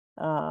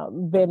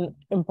been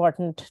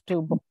important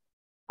to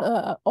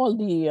all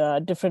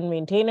the different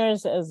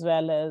maintainers, as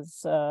well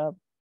as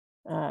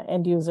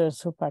end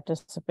users who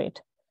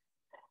participate.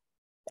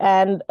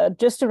 And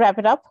just to wrap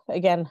it up,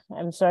 again,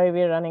 I'm sorry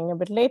we're running a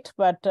bit late,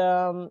 but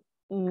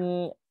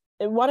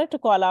wanted to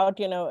call out,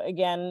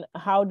 again,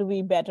 how do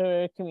we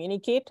better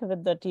communicate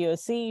with the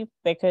TOC?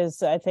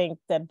 Because I think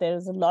that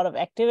there's a lot of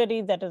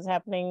activity that is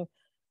happening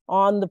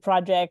on the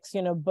projects,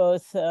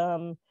 both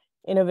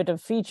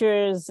innovative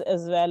features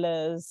as well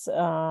as,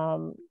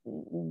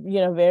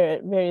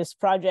 various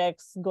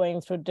projects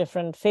going through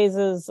different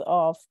phases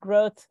of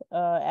growth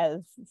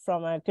as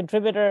from a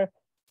contributor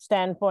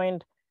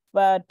standpoint.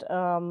 But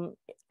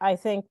I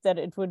think that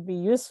it would be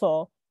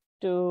useful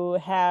to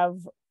have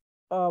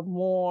a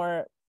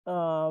more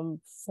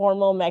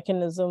formal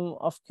mechanism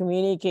of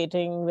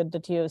communicating with the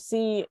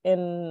TOC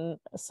in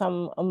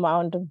some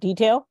amount of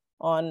detail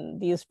on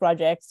these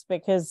projects,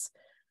 because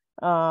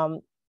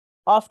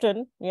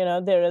often,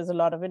 there is a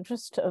lot of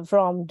interest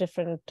from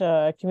different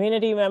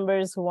community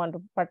members who want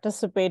to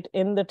participate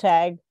in the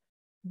tag,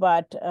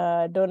 but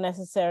don't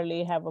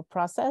necessarily have a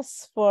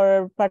process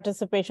for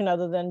participation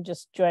other than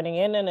just joining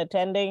in and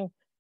attending.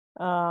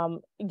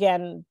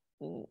 Again,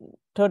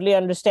 totally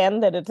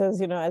understand that it is,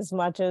 as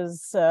much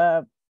as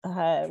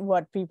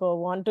what people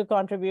want to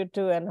contribute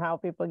to and how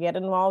people get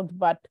involved,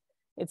 but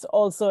it's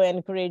also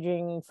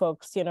encouraging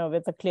folks,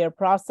 with a clear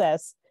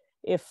process.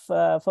 If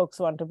folks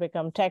want to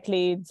become tech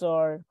leads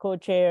or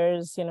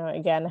co-chairs,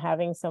 again,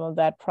 having some of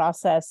that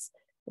process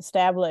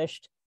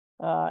established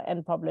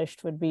and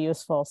published would be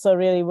useful. So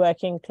really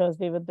working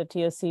closely with the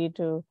TOC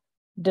to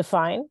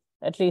define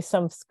at least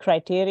some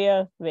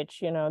criteria,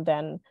 which,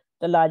 then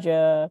the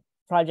larger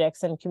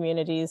projects and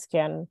communities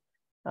can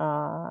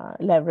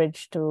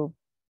leverage to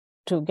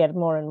get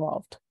more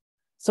involved.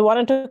 So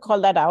wanted to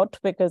call that out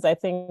because I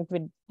think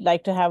we'd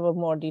like to have a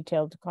more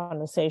detailed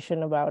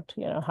conversation about,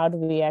 how do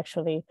we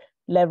actually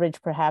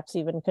leverage perhaps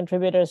even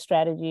contributor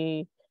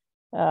strategy,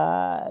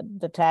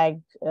 the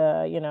tag,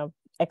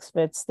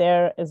 experts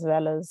there, as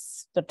well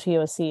as the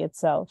TOC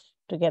itself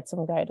to get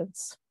some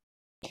guidance.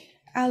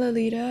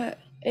 Alalita,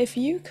 if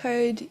you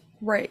could,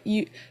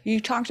 you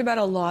talked about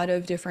a lot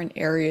of different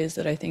areas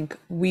that I think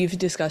we've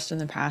discussed in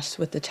the past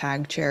with the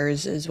tag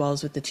chairs as well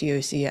as with the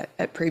TOC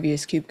at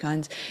previous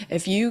KubeCons.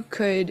 If you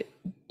could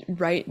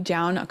write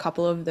down a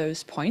couple of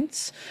those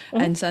points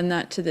and send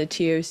that to the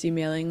TOC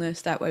mailing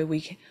list, that way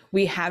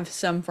we have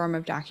some form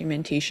of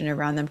documentation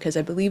around them, because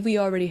I believe we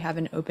already have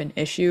an open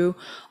issue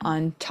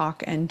on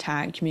TOC and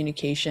tag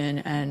communication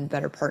and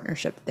better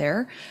partnership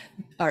there.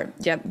 Or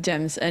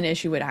Dim's, an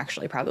issue would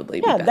actually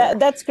probably be better.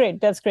 That's great.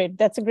 That's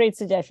a great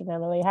suggestion,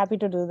 Emily. Happy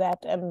to do that.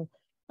 And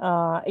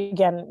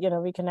again,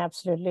 we can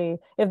absolutely,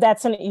 if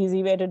that's an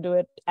easy way to do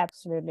it,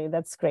 absolutely,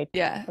 that's great.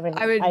 Yeah,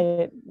 I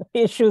mean,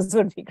 issues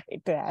would be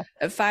great to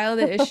have. File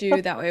the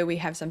issue, that way we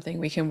have something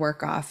we can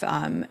work off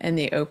in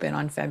the open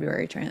on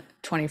February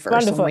 21st.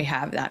 Wonderful. When we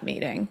have that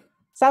meeting.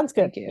 Sounds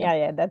good.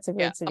 Yeah, that's a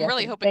great suggestion. I'm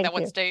really hoping that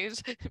one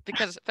stays,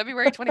 because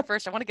February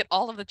 21st, I want to get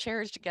all of the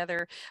chairs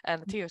together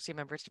and the TOC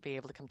members to be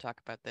able to come talk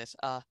about this.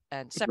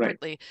 And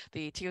separately,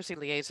 the TOC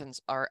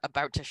liaisons are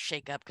about to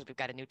shake up because we've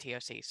got a new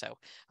TOC. So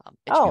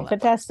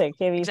fantastic,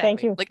 Kavi. Exactly.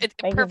 Thank you. Like it's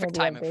perfect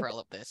timing for all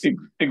of this.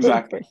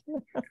 Exactly.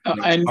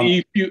 And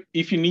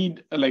if you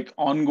need like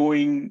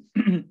ongoing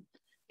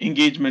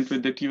engagement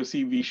with the TOC,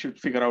 we should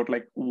figure out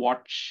like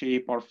what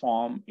shape or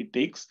form it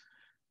takes.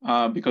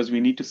 Because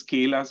we need to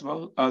scale as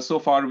well. So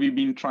far, we've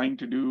been trying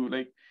to do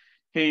like,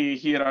 hey,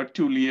 here are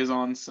 2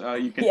 liaisons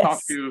you can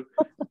talk to,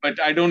 but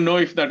I don't know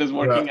if that is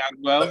working as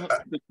well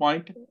at this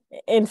point.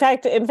 In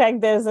fact,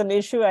 there's an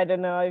issue. I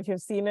don't know if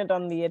you've seen it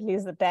on at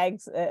least the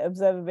tags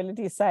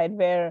observability side,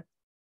 where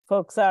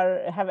folks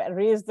have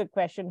raised the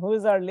question,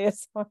 who's our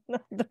liaison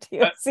of the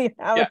TOC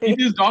now? Yeah, it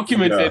is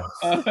documented,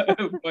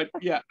 but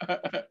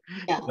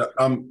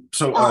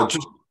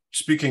just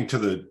speaking to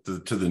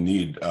the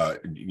need,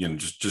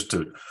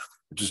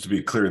 just to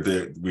be clear,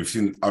 that we've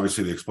seen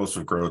obviously the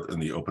explosive growth in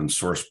the open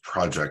source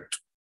project,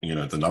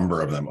 the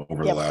number of them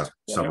over the last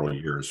several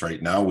years.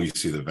 Right now, we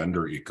see the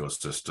vendor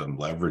ecosystem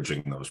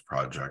leveraging those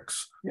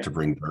projects to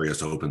bring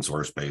various open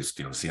source based,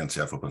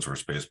 CNCF open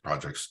source based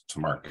projects to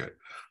market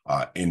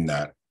in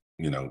that,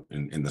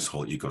 in this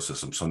whole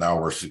ecosystem. So now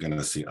we're going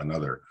to see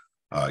another,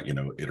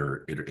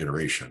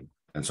 iteration.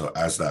 And so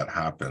as that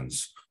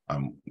happens,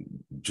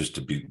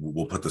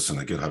 we'll put this in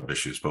the GitHub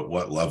issues, but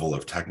what level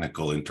of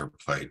technical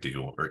interplay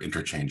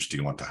interchange do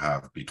you want to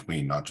have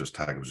between not just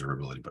tag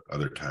observability, but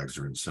other tags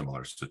that are in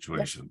similar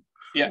situation?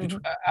 Yeah,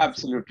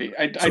 absolutely.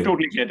 I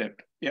totally get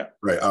it. Yeah.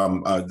 Right.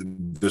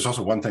 There's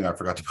also one thing we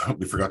forgot to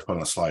put on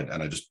the slide,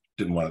 and I just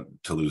didn't want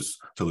to lose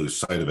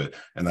sight of it.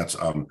 And that's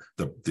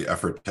the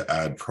effort to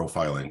add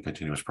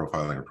continuous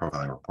profiling or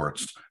profiling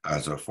reports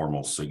as a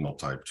formal signal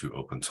type to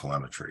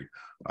OpenTelemetry,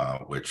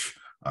 which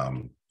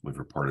we've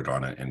reported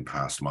on it in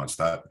past months.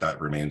 That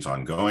remains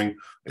ongoing.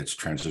 It's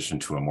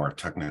transitioned to a more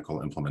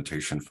technical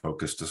implementation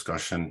focused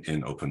discussion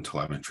in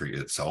OpenTelemetry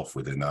itself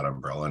within that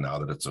umbrella, now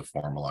that it's a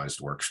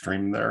formalized work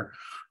stream there.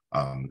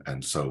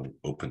 And so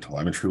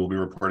OpenTelemetry will be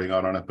reporting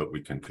on it, but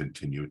we can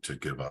continue to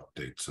give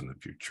updates in the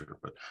future.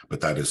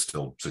 But that is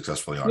still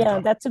successfully ongoing. Yeah,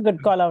 that's a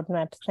good call out,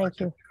 Matt. Thank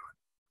you.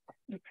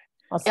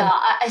 Awesome. Yeah,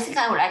 I think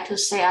I would like to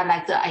say I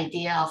like the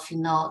idea of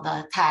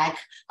the tag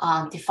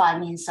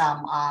defining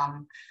some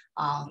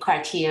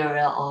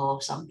criteria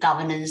or some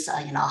governance,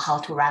 how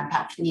to ramp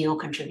up new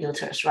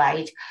contributors,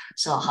 right?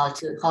 So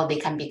how they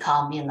can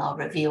become,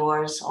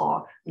 reviewers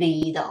or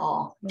lead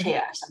or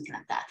chair, something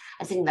like that.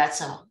 I think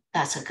that's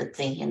a good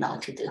thing,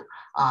 to do.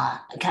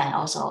 Can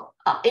also,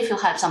 if you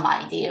have some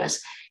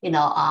ideas, we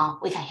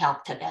can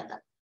help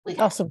together.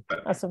 Awesome.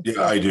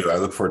 Yeah, I do. I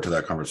look forward to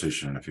that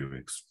conversation in a few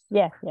weeks.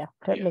 Yeah,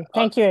 totally.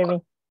 Thank you,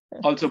 Amy.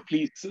 Also,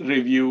 please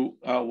review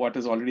what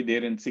is already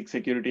there in SIG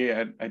security.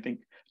 I think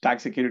tag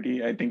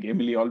security, I think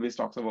Emily always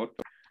talks about.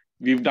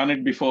 We've done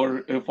it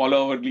before,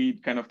 follow our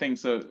lead kind of thing.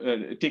 So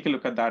take a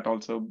look at that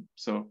also.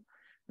 So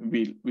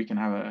we can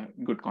have a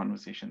good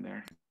conversation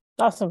there.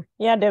 Awesome.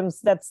 Yeah, Dims,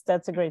 that's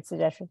a great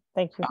suggestion.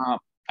 Thank you.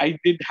 I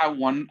did have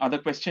one other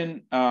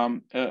question.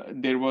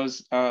 There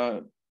was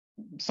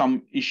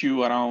some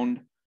issue around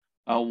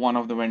one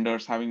of the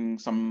vendors having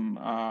some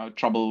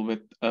trouble with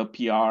a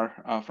PR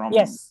from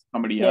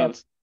somebody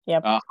else.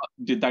 Yep.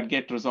 Did that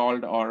get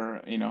resolved,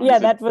 or Yeah,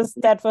 that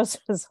was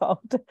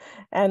resolved.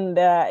 And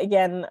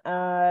again,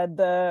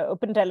 the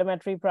Open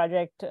Telemetry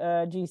project,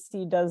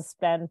 GC does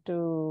plan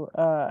to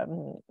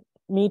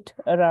meet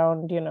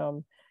around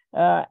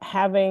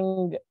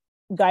having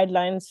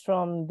guidelines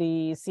from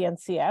the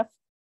CNCF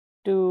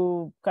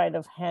to kind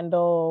of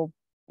handle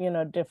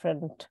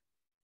different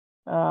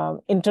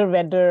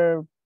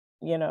intervendor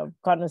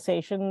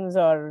conversations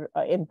or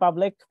in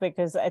public,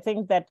 because I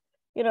think that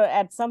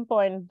at some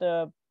point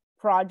the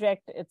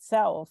project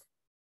itself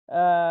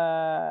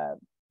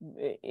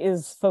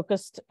is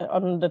focused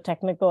on the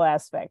technical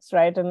aspects,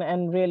 right?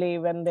 And really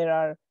when there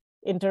are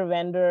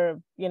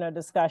intervendor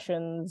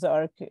discussions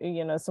or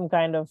some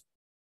kind of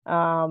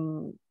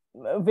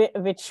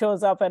which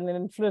shows up and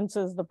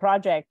influences the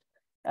project,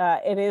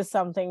 it is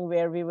something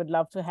where we would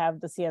love to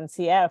have the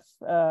CNCF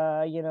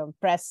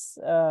press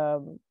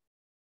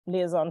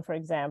liaison, for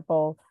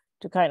example,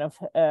 to kind of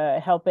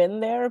help in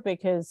there,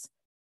 because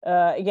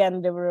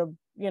again, there were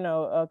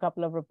a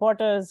couple of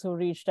reporters who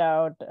reached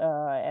out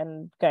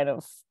and kind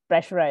of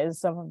pressurized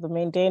some of the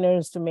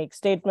maintainers to make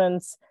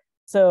statements.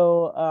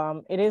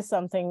 So it is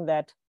something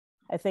that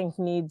I think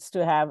needs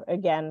to have,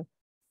 again,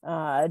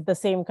 the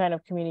same kind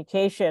of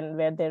communication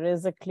where there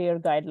is a clear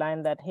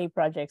guideline that, hey,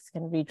 projects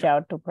can reach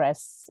out to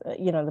press,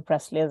 the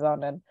press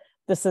liaison, and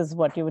this is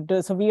what you would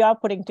do. So we are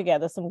putting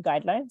together some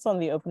guidelines on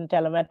the Open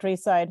Telemetry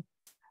side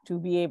to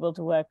be able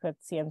to work with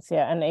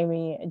CNCF. And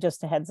Amy,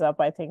 just a heads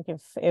up, I think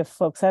if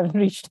folks haven't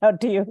reached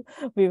out to you,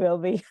 we will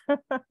be.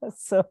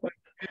 So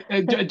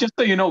just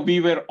so you know, we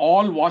were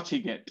all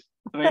watching it,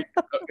 right?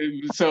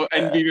 So,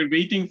 and we were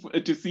waiting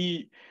to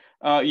see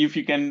if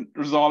you can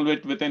resolve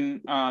it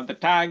within the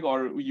tag,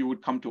 or you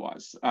would come to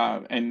us.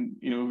 And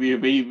we were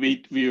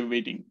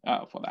waiting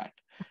for that.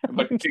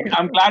 But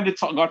I'm glad it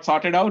got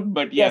sorted out.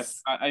 But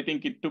yes, I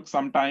think it took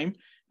some time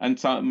and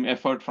some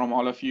effort from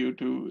all of you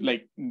to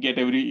get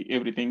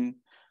everything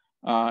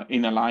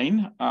in a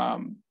line.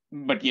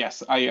 But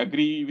yes, I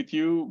agree with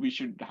you. We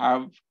should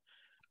have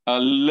a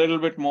little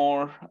bit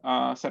more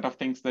set of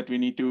things that we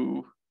need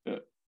to.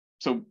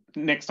 So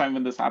next time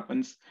when this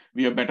happens,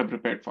 we are better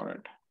prepared for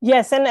it.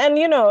 Yes, and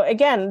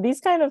again, these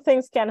kind of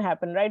things can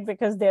happen, right?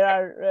 Because there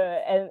are,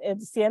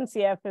 and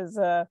CNCF is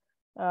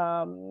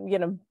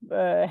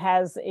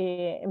has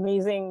a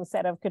amazing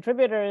set of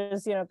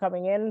contributors,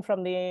 coming in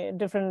from the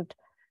different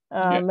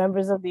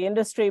members of the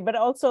industry, but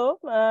also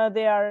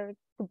they are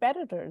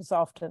competitors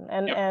often,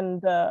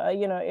 and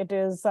it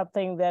is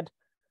something that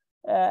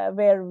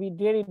where we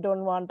really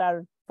don't want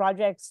our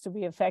projects to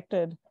be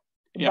affected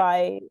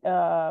by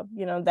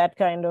that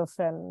kind of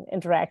an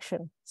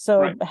interaction.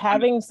 So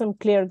having some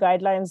clear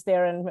guidelines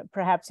there, and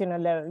perhaps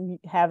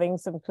having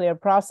some clear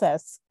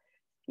process,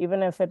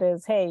 even if it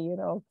is, hey,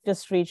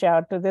 just reach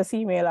out to this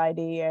email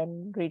ID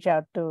and reach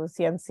out to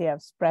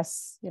CNCF's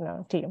press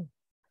team.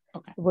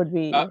 Okay. Would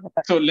be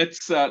so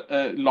let's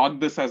log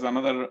this as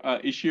another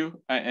issue,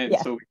 and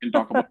so we can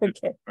talk about it.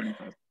 Okay.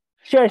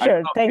 Sure.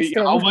 Thanks,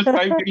 Tim. How much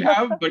time we'll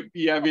have, but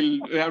we'll have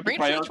bring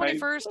to prioritize. Bring it to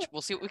the 21st.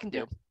 We'll see what we can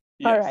do.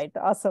 Yes. All right,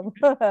 awesome.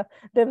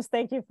 Dims,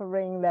 thank you for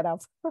bringing that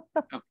up.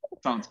 Okay,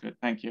 sounds good.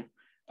 Thank you.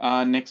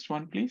 Next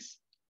one, please.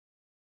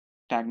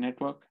 Tag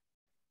network.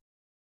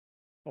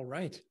 All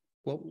right.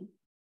 Well,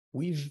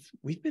 we've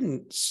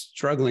been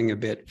struggling a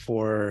bit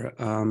for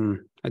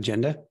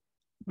agenda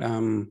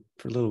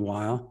for a little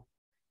while.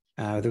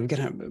 We've got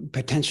a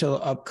potential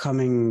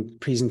upcoming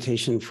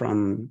presentation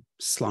from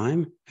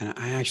Slime, and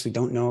I actually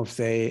don't know if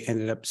they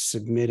ended up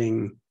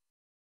submitting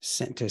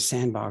to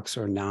Sandbox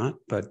or not,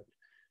 but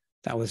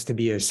that was to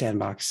be a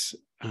Sandbox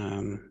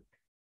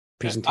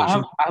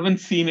presentation. I haven't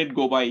seen it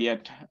go by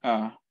yet.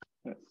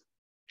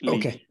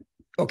 Okay.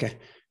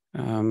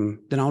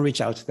 Then I'll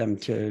reach out to them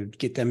to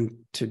get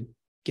them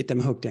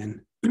hooked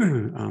in.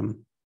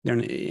 They're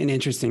an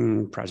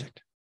interesting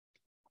project.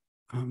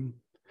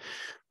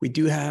 We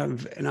do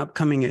have an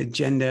upcoming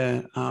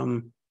agenda,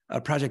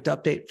 a project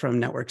update from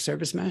Network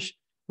Service Mesh,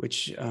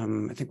 which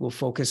I think will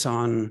focus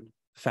on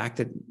the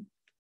fact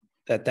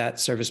that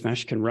service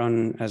mesh can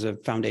run as a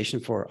foundation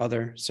for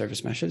other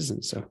service meshes.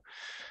 And so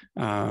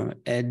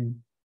Ed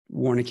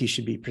Warnicki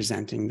should be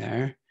presenting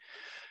there.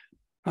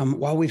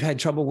 While we've had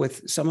trouble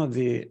with some of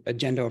the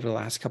agenda over the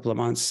last couple of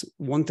months,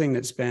 one thing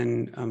that's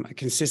been a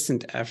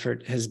consistent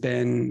effort has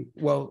been,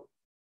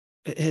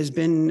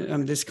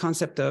 this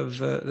concept of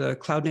the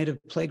cloud native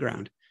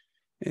playground.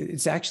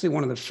 It's actually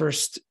one of the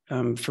first,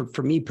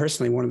 for me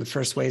personally, one of the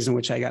first ways in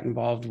which I got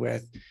involved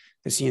with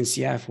the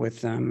CNCF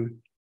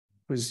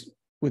was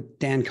with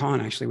Dan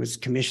Kahn, actually, was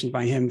commissioned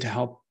by him to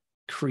help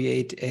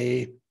create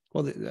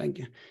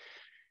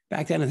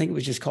back then, I think it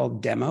was just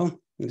called Demo,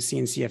 the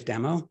CNCF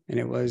Demo, and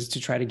it was to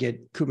try to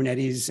get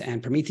Kubernetes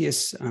and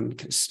Prometheus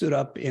stood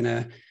up in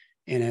a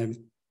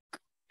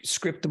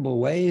scriptable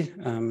way,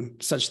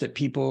 such that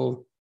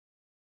people,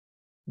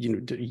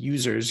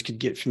 users could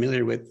get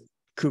familiar with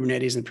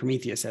Kubernetes and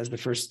Prometheus as the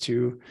first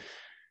two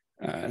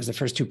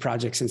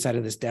projects inside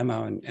of this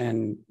demo,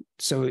 and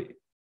so,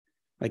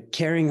 like,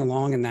 carrying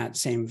along in that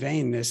same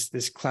vein,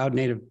 this cloud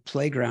native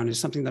playground is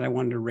something that I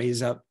wanted to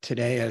raise up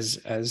today as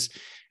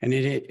an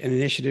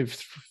initiative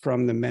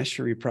from the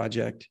Meshery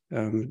project,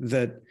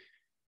 that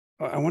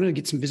I wanted to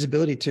get some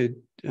visibility to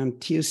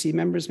TOC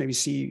members, maybe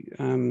see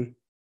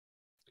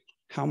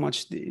how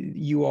much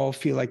you all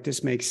feel like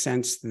this makes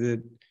sense,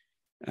 that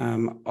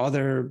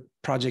other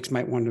projects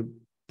might want to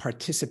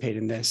participate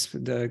in this.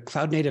 The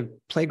cloud native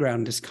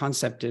playground, this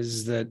concept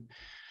is that,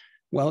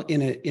 well,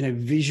 in a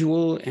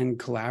visual and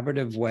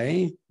collaborative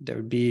way, there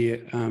would be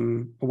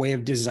a way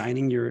of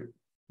designing your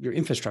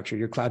infrastructure,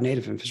 your cloud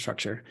native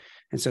infrastructure.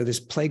 And so this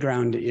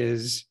playground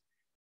is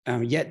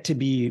yet to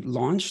be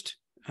launched,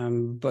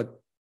 but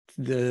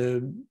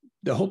the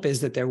hope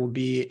is that there will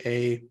be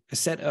a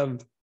set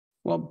of,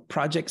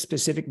 project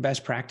specific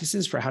best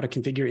practices for how to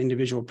configure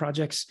individual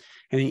projects,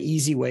 and an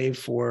easy way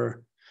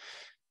for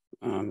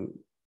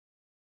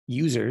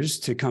users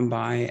to come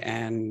by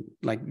and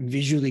like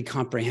visually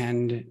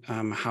comprehend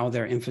how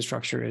their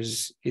infrastructure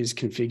is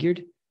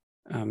configured.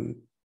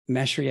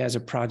 Meshery as a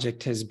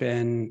project has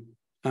been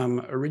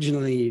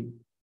originally,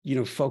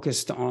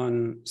 focused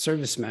on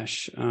service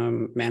mesh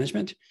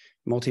management,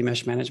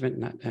 multi-mesh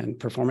management, and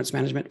performance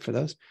management for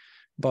those,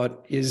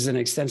 but is an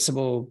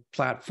extensible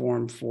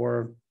platform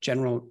for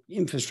general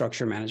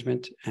infrastructure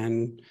management.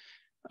 And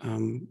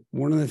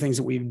one of the things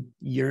that we've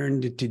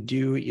yearned to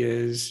do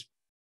is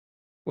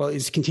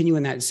continue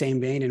in that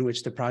same vein in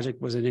which the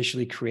project was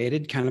initially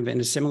created, kind of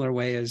in a similar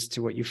way as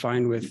to what you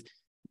find with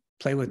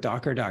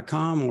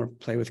playwithdocker.com or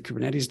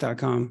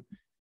playwithkubernetes.com,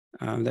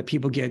 that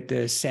people get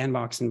the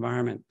sandbox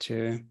environment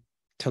to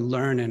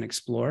learn and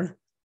explore.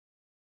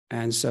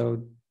 And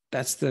so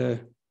that's the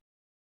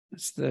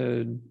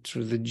sort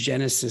of the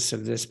genesis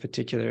of this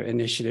particular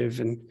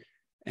initiative.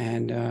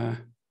 And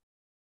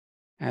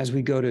as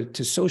we go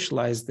to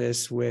socialize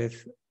this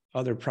with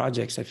other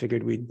projects, I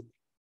figured we'd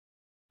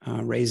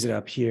raise it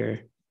up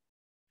here.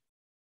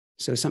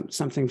 So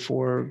something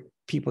for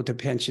people to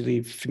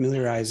potentially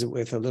familiarize it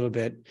with a little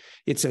bit.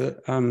 It's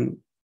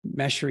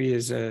Meshery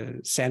is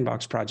a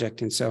sandbox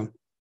project. And so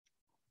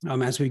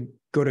as we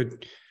go to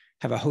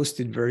have a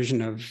hosted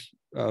version of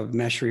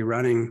Meshery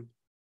running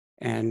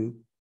and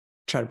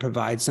try to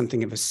provide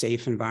something of a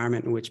safe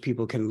environment in which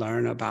people can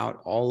learn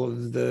about all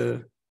of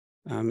the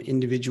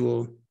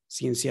individual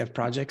CNCF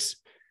projects.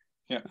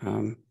 Yeah.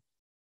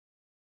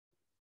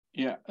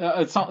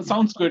 It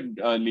sounds good,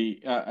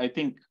 Lee. I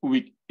think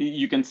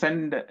you can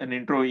send an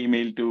intro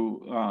email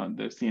to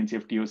the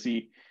CNCF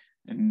TOC,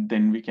 and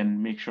then we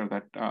can make sure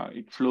that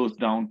it flows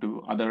down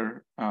to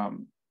other, to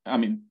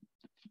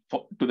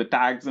the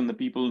tags and the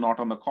people not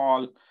on the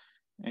call,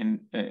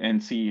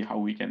 and see how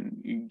we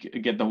can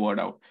get the word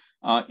out.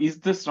 Is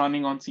this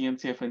running on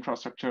CNCF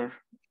infrastructure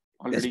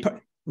already?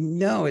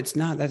 No, it's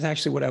not. That's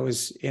actually what I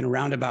was in a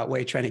roundabout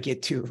way trying to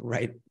get to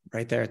right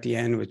there at the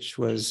end, which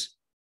was,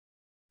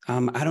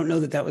 I don't know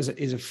that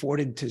is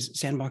afforded to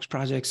sandbox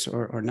projects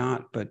or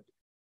not, but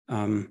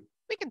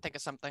we can think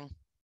of something.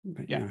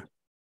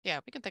 Yeah,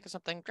 we can think of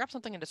something. Drop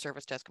something into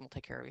service desk and we'll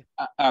take care of you.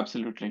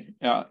 Absolutely.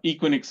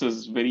 Equinix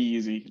is very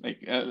easy.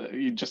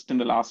 Like just in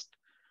the last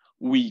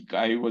week,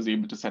 I was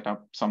able to set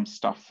up some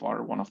stuff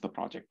for one of the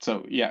projects.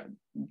 So yeah,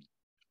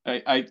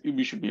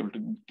 we should be able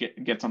to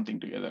get something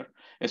together,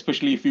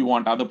 especially if you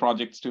want other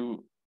projects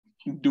to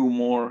do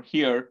more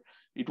here.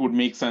 It would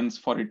make sense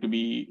for it to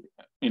be,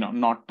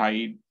 not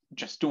tied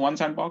just to one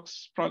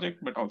sandbox project,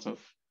 but also,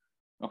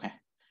 okay.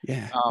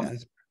 Yeah.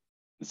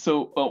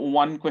 So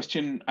one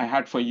question I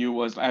had for you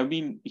was, I've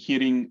been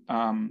hearing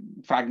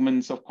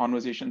fragments of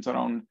conversations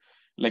around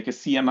like a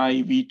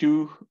CNI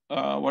v2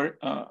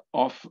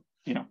 of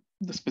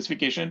the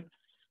specification.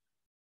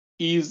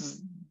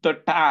 Is the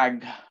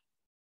tag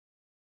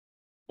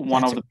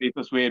one of the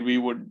places where we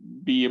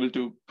would be able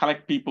to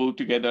collect people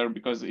together,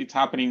 because it's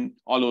happening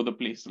all over the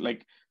place,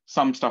 like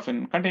some stuff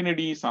in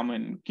Containerd, some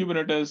in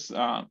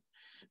Kubernetes,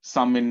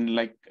 some in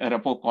like a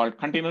repo called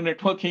container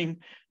networking.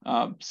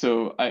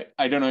 So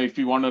I don't know if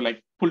you want to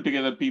like pull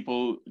together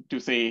people to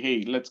say,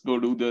 hey, let's go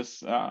do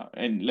this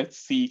and let's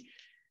see,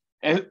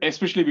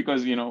 especially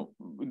because,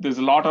 there's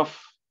a lot of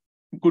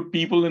good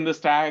people in this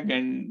tag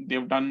and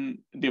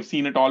they've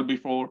seen it all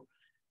before.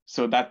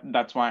 So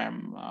that's why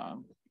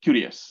I'm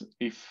curious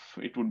if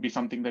it would be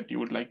something that you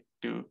would like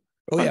to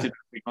consider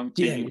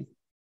taking.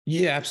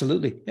 Yeah,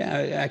 absolutely. Yeah,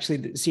 actually,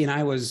 the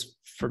CNI was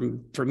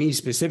for me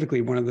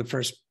specifically one of the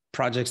first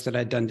projects that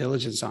I'd done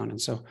diligence on,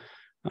 and so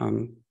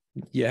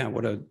yeah,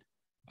 what a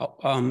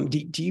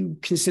do you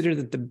consider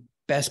that the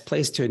best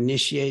place to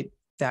initiate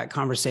that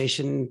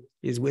conversation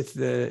is with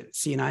the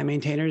CNI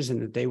maintainers,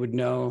 and that they would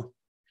know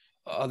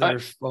other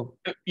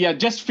yeah,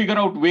 just figure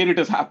out where it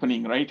is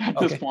happening, right, at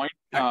this point,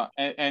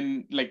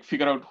 and like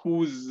figure out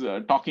who's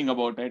talking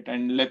about it,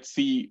 and let's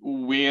see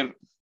where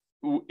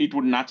it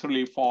would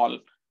naturally fall,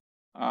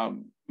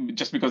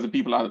 just because the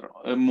people are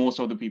most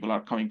of the people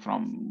are coming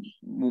from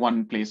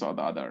one place or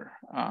the other.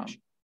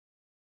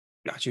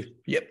 Got you.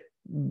 Yep,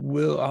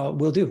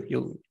 we'll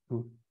do.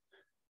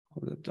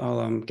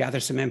 I'll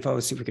gather some info,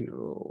 see if we can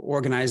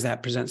organize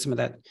that, present some of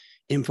that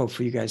info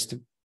for you guys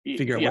to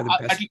figure out where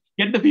the best.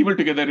 Get the people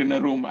together in a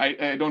room.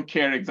 I don't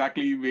care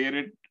exactly where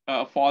it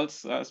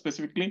falls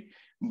specifically,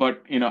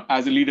 but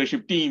as a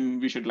leadership team,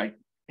 we should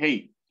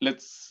hey,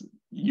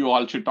 you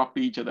all should talk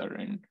to each other,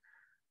 and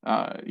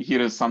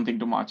here is something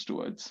to march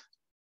towards.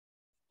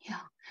 Yeah.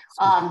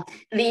 I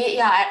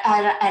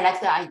like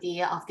the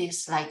idea of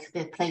this, like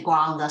the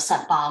playground, the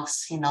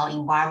sandbox,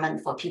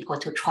 environment for people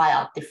to try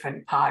out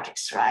different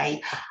projects,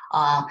 right?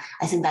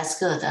 I think that's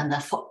good. And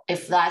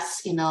if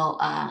that's,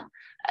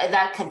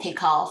 that can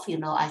take off,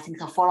 I think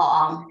the follow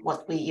on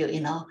what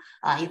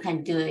you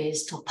can do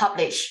is to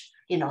publish,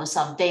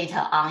 some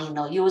data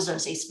on,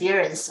 users'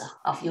 experience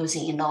of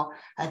using,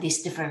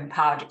 these different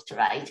projects,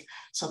 right?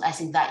 So I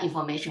think that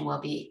information will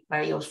be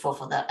very useful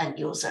for the end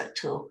user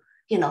to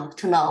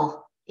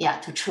know,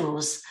 to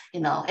choose,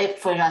 if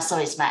for example,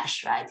 service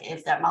mesh, right?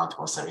 If there are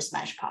multiple service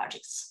mesh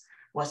projects,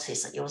 what's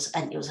his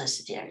end user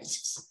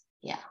experiences?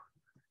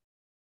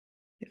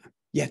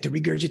 Yeah, to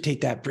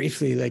regurgitate that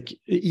briefly,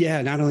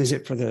 not only is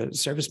it for the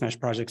service mesh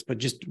projects, but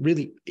just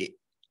really,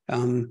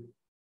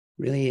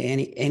 really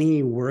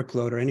any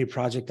workload or any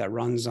project that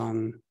runs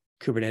on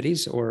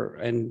Kubernetes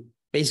and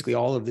basically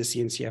all of the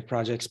CNCF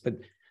projects. But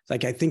I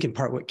think in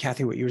part what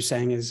Kathy, what you were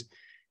saying is,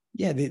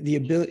 the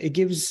ability, it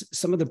gives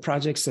some of the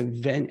projects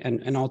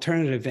an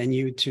alternative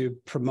venue to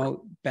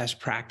promote best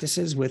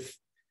practices with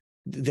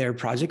their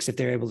projects if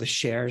they're able to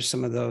share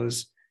some of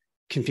those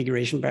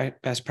configuration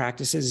best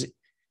practices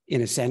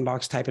in a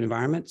sandbox type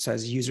environment. So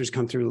as users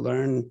come through,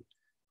 learn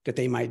that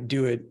they might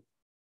do it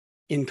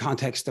in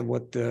context of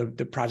what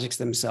the projects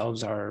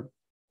themselves are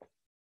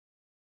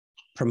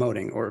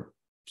promoting or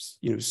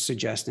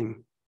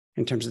suggesting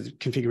in terms of the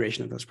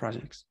configuration of those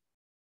projects.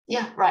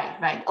 Yeah,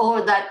 right.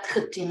 Or that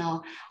could,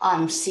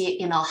 see,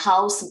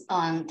 how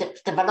the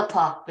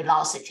developer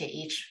velocity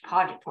each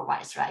project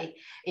provides, right?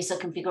 Is it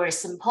configured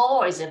simple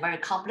or is it very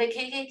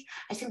complicated?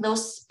 I think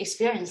those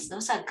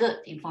are good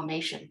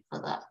information for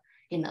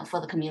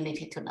the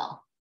community to know.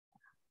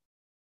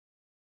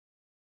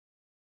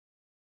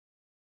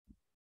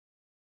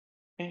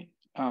 Okay.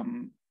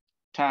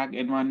 Tag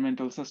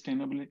environmental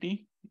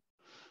sustainability.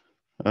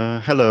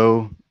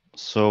 Hello.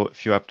 So a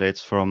few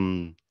updates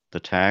from the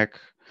tag.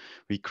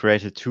 We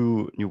created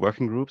 2 new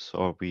working groups,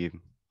 so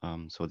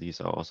these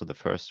are also the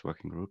first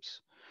working groups.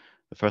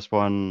 The first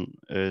one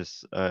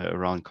is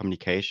around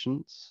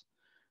communications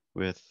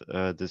with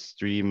the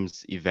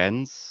streams,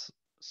 events,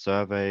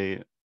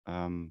 survey,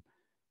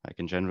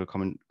 in general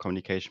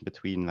communication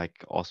between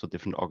also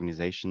different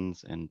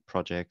organizations and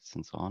projects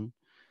and so on.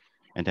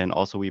 And then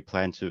also we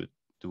plan to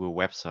do a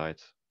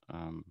website.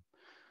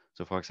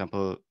 So for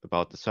example,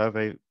 about the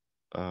survey,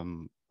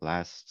 end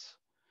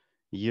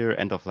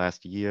of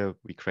last year,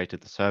 we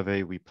created the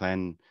survey. We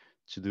plan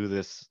to do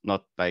this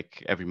not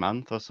every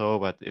month or so,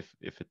 but if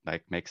it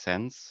makes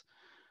sense.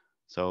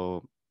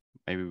 So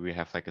maybe we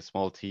have a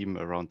small team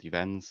around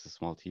events, a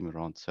small team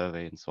around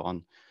survey and so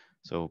on.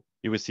 So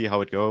you will see how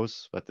it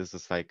goes, but this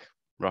is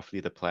roughly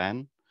the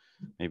plan.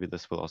 Maybe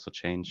this will also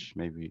change,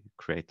 maybe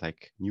create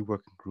new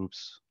working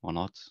groups or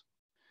not.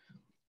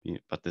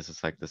 But this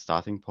is the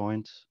starting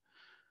point.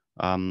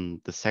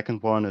 The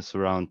second one is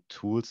around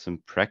tools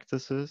and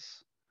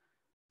practices.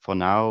 For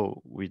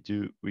now, we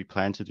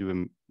plan to do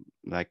in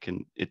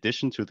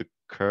addition to the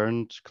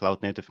current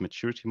cloud native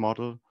maturity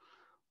model,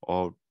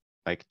 or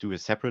do a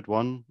separate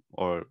one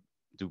or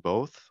do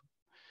both.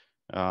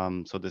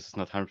 So this is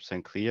not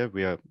 100% clear.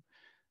 We are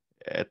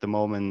at the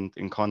moment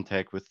in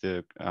contact with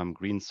the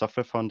Green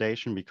Software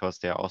Foundation because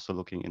they are also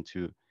looking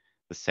into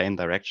the same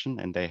direction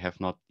and they have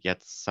not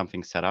yet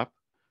something set up.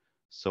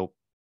 So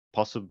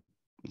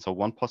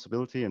one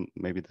possibility, and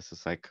maybe this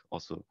is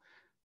also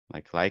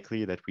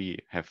likely, that we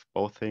have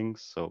both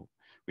things. So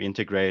we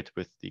integrate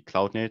with the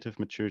cloud native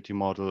maturity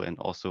model and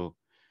also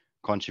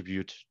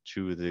contribute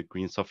to the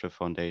Green Software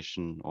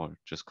Foundation or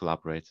just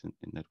collaborate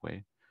in that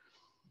way.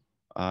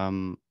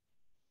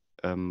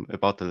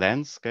 About the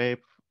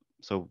landscape,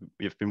 so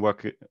we've been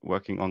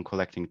working on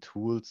collecting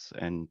tools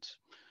and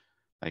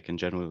in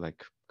general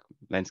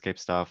landscape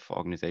stuff,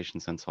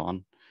 organizations and so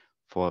on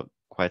for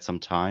quite some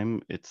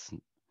time. It's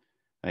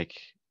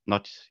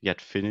not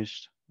yet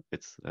finished.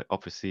 It's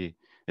obviously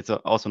It's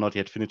also not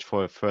yet finished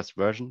for a first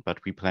version, but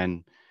we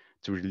plan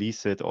to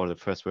release it, or the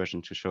first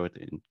version, to show it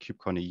in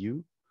KubeCon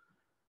EU.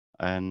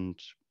 And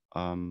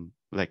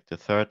like the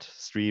third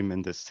stream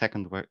in the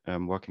second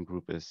working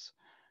group is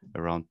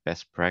around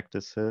best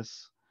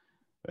practices.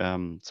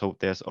 So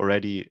there's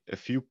already a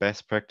few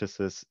best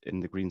practices in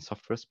the green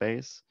software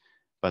space,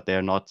 but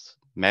they're not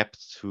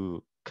mapped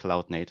to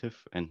cloud native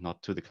and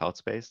not to the cloud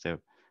space.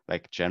 They're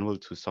like general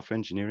to software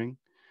engineering.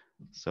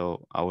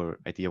 So our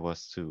idea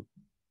was to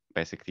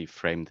basically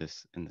frame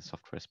this in the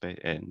software space,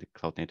 in the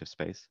cloud native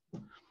space.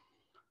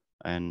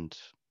 And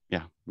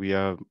yeah, we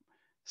are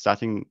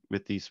starting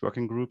with these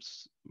working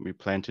groups. We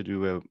plan to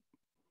do a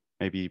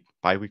maybe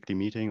bi-weekly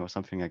meeting or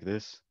something like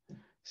this,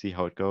 see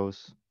how it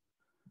goes.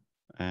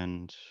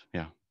 And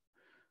yeah,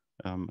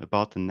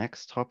 about the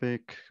next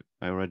topic,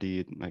 I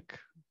already like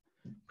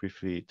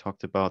briefly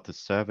talked about the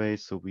survey.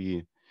 So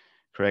we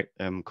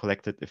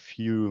collected a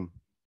few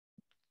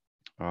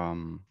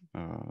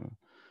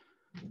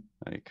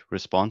like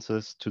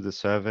responses to the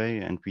survey,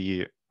 and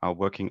we are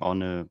working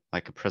on a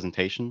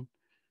presentation.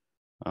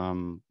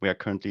 We are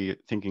currently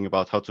thinking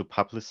about how to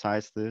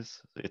publicize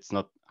this. It's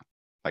not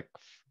like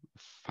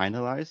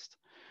finalized,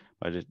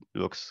 but it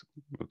looks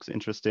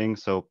interesting.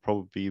 So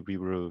probably we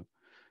will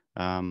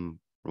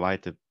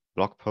write a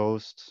blog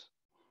post.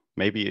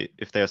 Maybe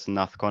if there's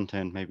enough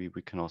content, maybe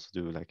we can also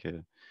do like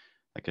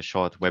a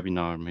short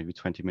webinar, maybe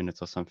 20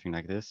 minutes or something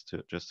like this,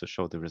 to just to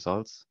show the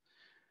results.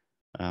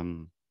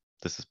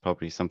 This is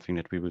probably something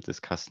that we will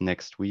discuss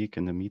next week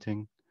in the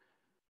meeting.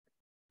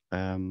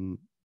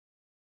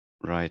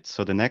 Right,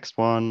 so the next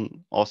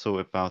one also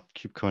about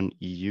KubeCon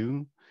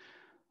EU.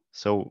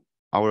 So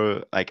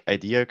our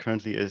idea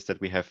currently is that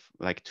we have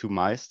like two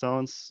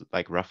milestones,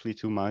 like roughly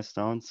two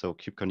milestones. So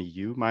KubeCon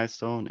EU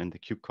milestone and the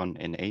KubeCon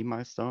NA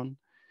milestone,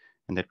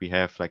 and that we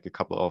have like a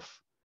couple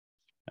of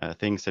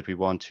things that we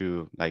want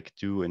to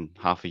do in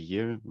half a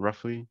year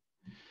roughly.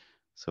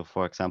 So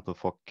for example,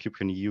 for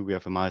KubeCon EU, we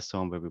have a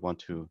milestone where we want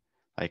to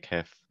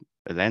have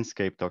a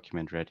landscape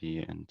document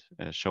ready and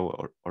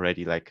show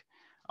already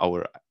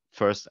our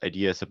first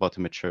ideas about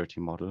the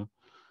maturity model.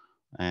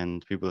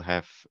 And we will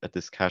have a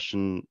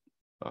discussion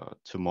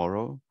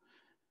tomorrow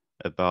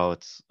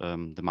about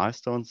the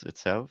milestones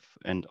itself,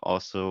 and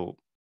also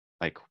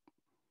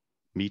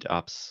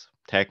meetups,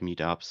 tag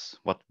meetups,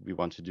 what we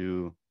want to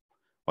do,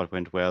 what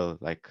went well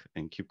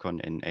in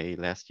KubeCon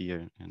NA last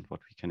year, and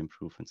what we can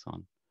improve and so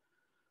on.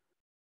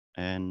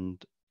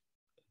 And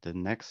the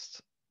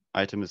next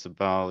item is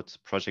about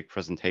project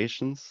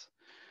presentations.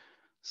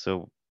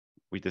 So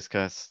we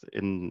discussed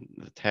in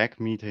the tag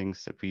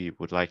meetings that we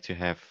would like to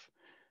have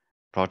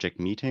project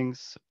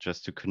meetings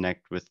just to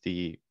connect with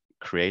the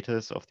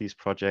creators of these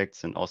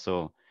projects, and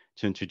also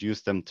to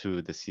introduce them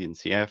to the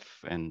CNCF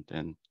and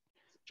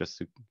just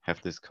to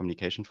have this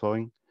communication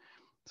flowing.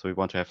 So we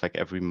want to have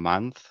every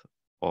month,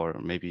 or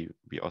maybe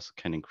we also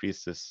can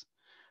increase this,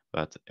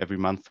 but every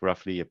month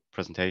roughly a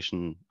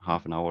presentation,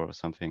 half an hour or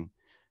something,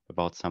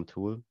 about some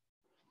tool.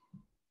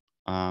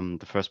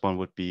 The first one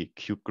would be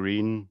Cube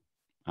Green,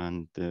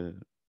 and the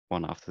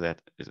one after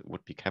that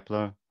would be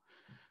Kepler.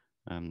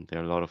 There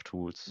are a lot of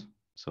tools,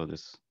 so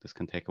this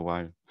can take a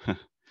while.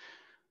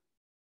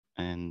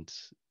 And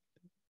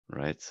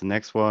right, so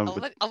next one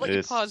I'll let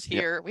you pause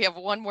here. Yeah. We have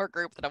one more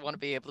group that I want to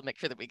be able to make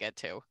sure that we get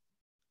to.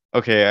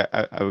 Okay,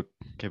 I would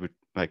keep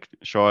it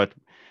short.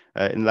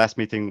 In the last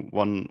meeting,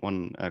 one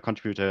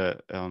contributor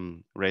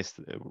raised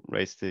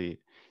the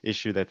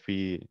issue that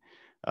we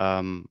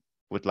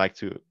would like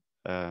to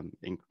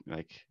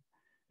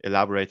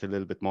elaborate a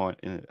little bit more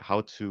in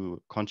how to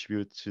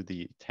contribute to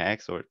the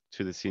tags or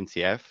to the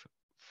CNCF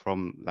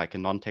from a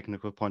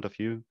non-technical point of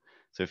view.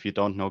 So if you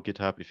don't know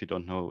GitHub, if you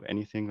don't know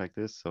anything like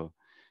this, so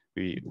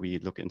we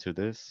look into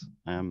this,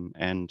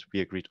 and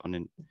we agreed on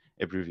an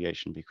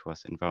abbreviation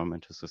because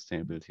environmental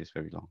sustainability is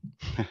very long.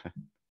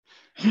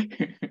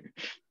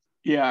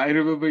 Yeah, I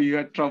remember you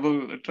had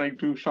trouble trying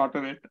to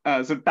shorten it.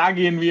 So tag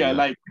env, yeah.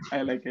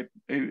 I like it.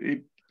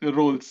 It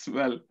rolls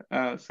well.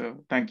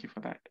 So thank you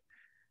for that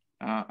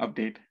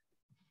update.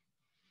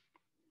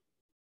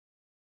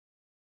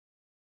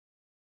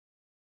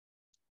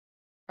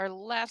 Our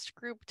last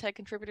group, tag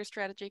contributor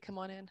strategy, come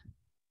on in.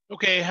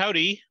 Okay,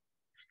 howdy.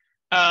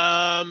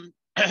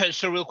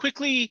 So real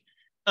quickly,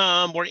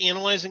 we're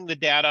analyzing the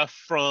data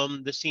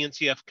from the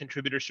CNCF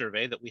contributor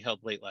survey that we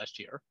held late last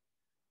year.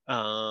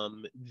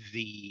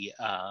 The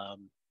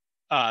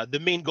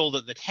main goal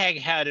that the tag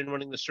had in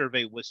running the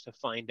survey was to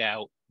find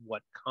out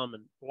what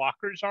common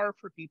blockers are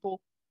for people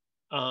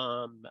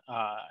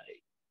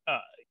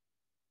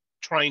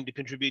trying to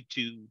contribute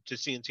to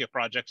CNCF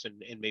projects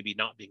and maybe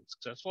not being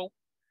successful,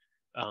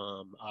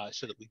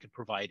 so that we could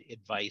provide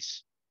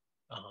advice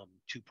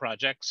to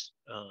projects.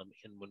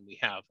 And when we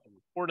have a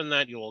report on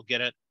that, you'll all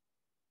get it.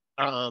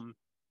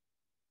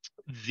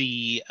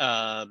 We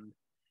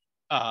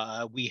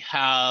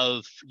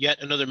have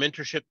yet another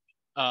mentorship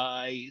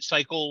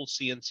cycle.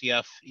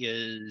 CNCF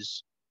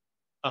is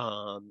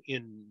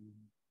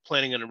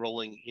planning on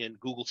enrolling in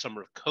Google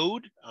Summer of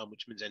Code,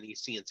 which means any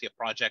CNCF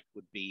project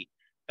would be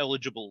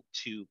eligible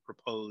to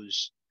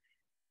propose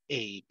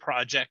a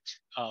project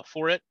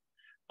for it.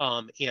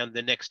 And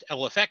the next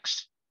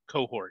LFX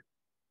cohort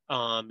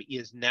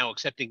is now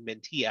accepting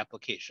mentee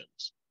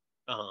applications.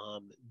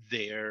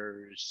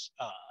 There's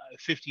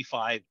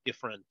 55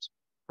 different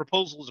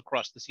proposals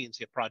across the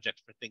CNCF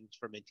projects for things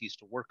for mentees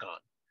to work on.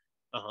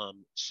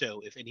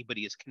 So if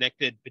anybody is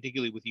connected,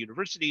 particularly with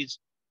universities,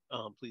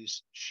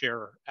 please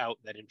share out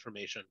that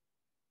information,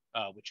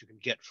 which you can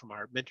get from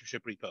our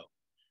mentorship repo.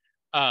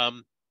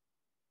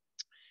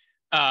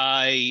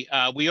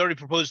 We already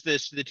proposed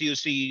this to the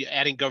TOC,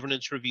 adding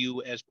governance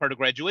review as part of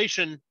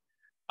graduation.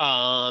 You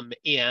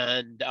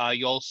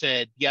all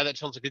said, yeah, that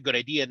sounds like a good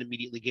idea, and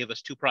immediately gave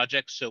us 2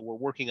 projects. So we're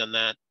working on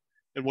that.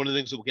 And one of the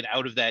things that we'll get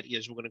out of that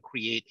is we're going to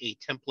create a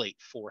template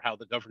for how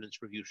the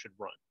governance review should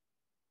run.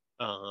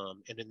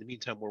 And in the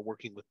meantime, we're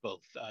working with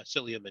both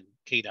Cilium and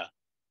CADA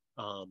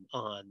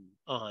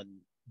on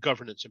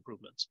governance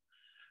improvements.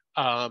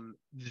 And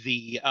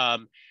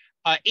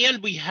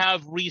we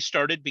have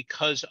restarted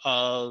because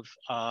of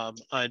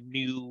a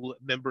new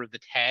member of the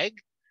TAG.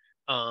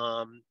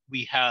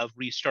 We have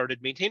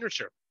restarted Maintainer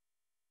Serve.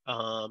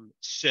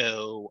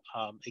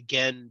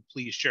 Again,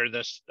 please share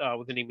this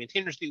with any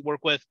maintainers that you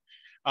work with.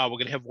 We're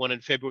going to have one on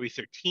February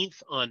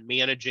 13th on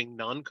managing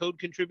non-code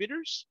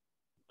contributors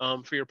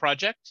for your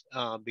project,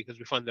 because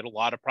we find that a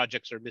lot of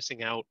projects are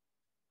missing out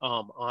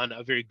on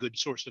a very good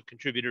source of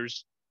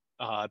contributors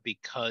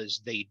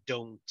because they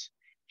don't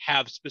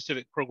have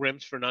specific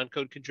programs for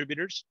non-code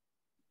contributors.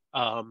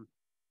 And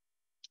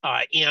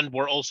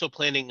we're also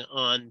planning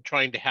on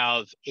trying to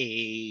have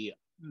an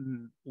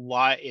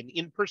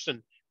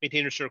in-person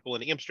maintainer circle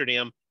in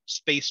Amsterdam,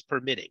 space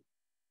permitting.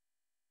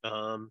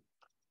 But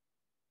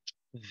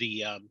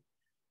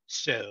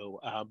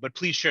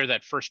please share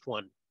that first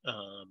one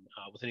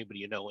with anybody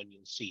you know, and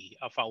you'll see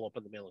a follow-up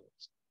on the mailing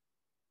list.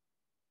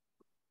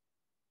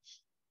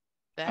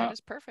 That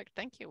is perfect.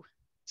 Thank you.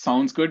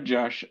 Sounds good,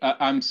 Josh.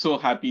 I'm so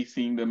happy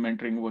seeing the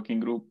mentoring working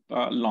group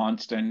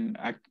launched, and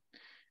I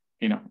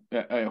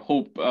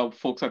hope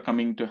folks are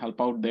coming to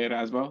help out there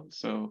as well.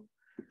 So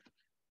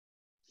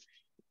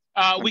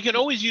we can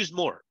always use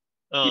more.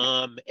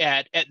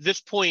 At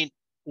this point,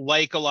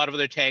 like a lot of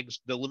other tags,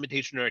 the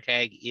limitation in our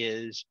tag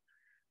is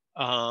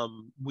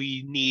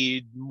we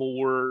need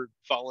more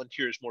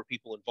volunteers, more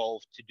people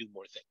involved to do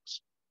more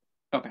things.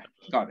 Okay,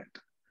 got it.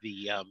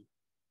 Yeah,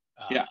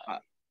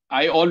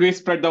 I always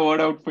spread the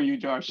word out for you,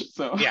 Josh.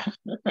 So yeah,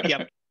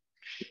 yep.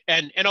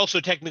 And also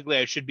technically,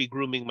 I should be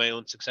grooming my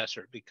own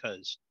successor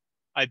because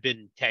I've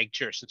been tag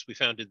chair since we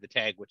founded the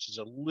tag, which is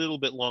a little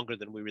bit longer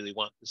than we really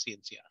want the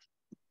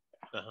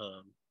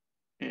CNCF.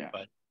 Yeah,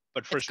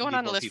 but first, it's going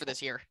on the list for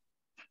this year.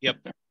 Yep.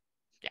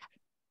 Yeah.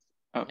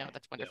 Okay. No,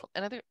 that's wonderful.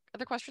 And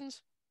other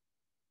questions?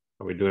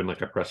 Are we doing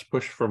like a press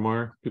push for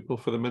more people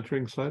for the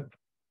mentoring side?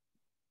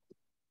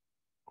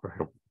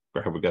 Or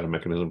have we got a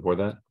mechanism for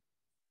that?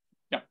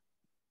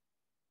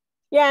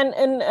 Yeah,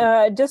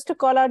 and just to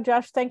call out,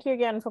 Josh, thank you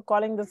again for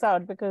calling this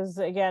out, because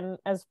again,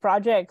 as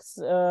projects,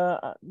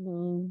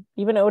 even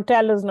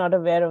OTEL is not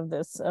aware of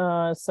this. This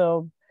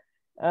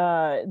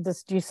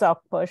GSOC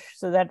push,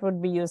 so that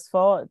would be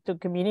useful to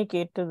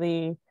communicate to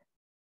the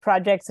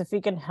projects. If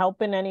we can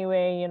help in any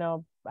way,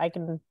 I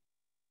can,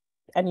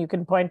 and you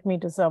can point me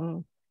to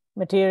some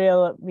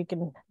material, we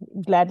can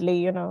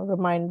gladly,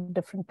 remind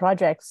different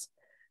projects.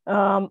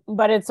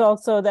 But it's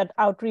also that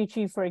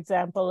Outreachy, for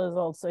example, is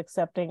also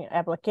accepting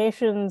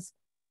applications.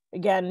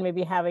 Again,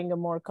 maybe having a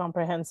more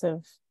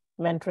comprehensive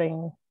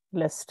mentoring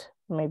list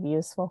may be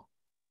useful.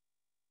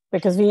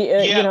 Because we,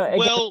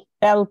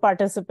 L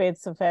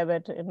participates a fair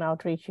bit in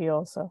Outreachy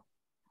also.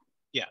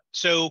 Yeah,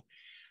 so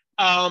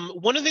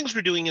one of the things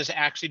we're doing is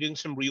actually doing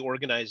some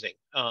reorganizing.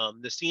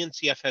 The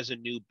CNCF has a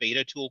new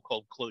beta tool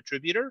called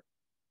Clotributor,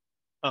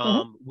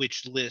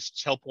 which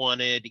lists help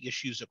wanted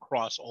issues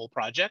across all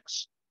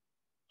projects.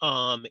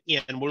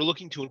 And we're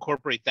looking to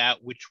incorporate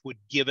that, which would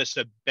give us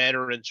a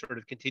better and sort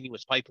of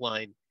continuous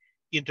pipeline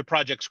into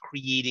projects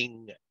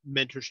creating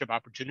mentorship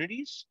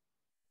opportunities,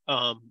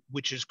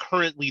 which is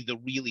currently the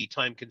really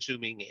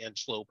time-consuming and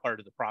slow part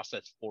of the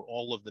process for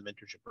all of the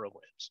mentorship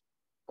programs.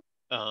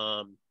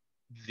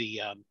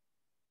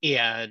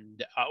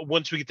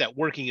 Once we get that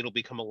working, it'll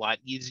become a lot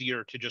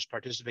easier to just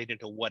participate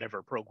into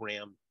whatever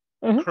program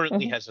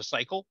currently has a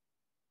cycle.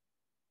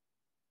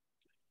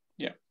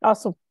 Yeah.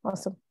 Awesome.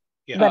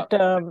 Yeah. But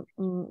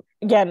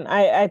again,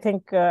 I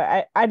think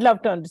I'd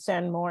love to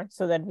understand more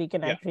so that we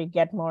can actually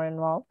get more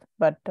involved.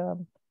 But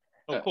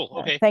cool.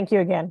 Okay. Thank you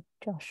again,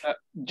 Josh.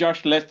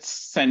 Josh, let's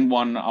send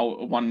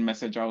one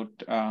message out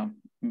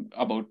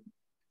about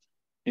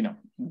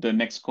the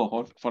next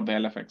cohort for the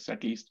LFX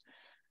at least.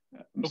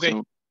 Okay.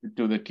 So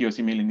to the TOC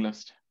mailing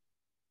list.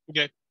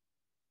 Okay.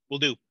 We'll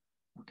do.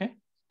 Okay.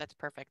 That's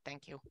perfect.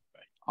 Thank you.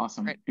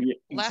 Awesome. Right.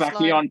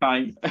 Exactly on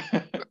time.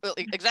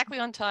 Exactly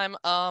on time.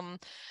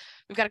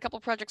 We've got a couple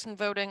projects in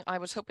voting. I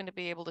was hoping to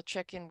be able to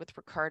check in with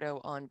Ricardo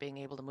on being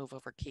able to move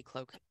over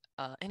Keycloak.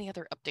 Any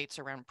other updates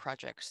around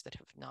projects that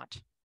have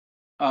not?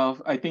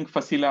 I think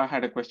Fasila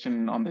had a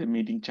question on the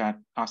meeting chat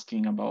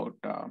asking about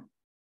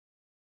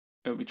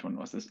which one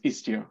was this?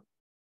 Istio.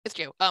 It's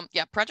you.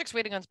 Yeah, projects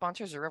waiting on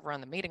sponsors are over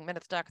on the meeting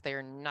minutes doc. They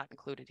are not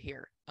included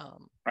here.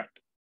 Right.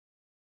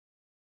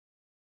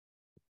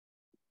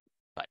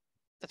 But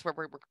that's where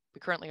we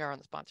currently are on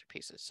the sponsor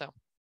pieces. So,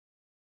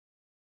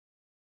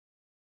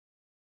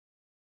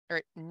 all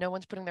right, no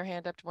one's putting their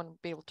hand up to want to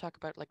be able to talk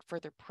about like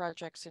further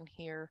projects in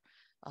here.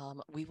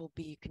 We will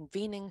be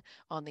convening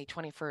on the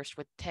 21st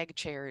with tag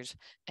chairs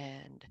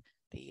and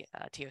the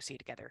TOC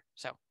together.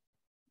 So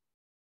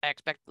I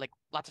expect like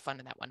lots of fun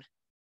in that one.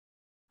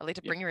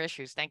 Alita, bring your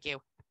issues. Thank you.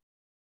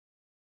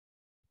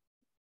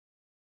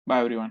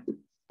 Bye, everyone.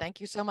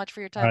 Thank you so much for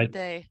your time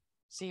today.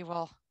 See you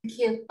all. Thank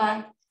you.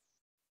 Bye.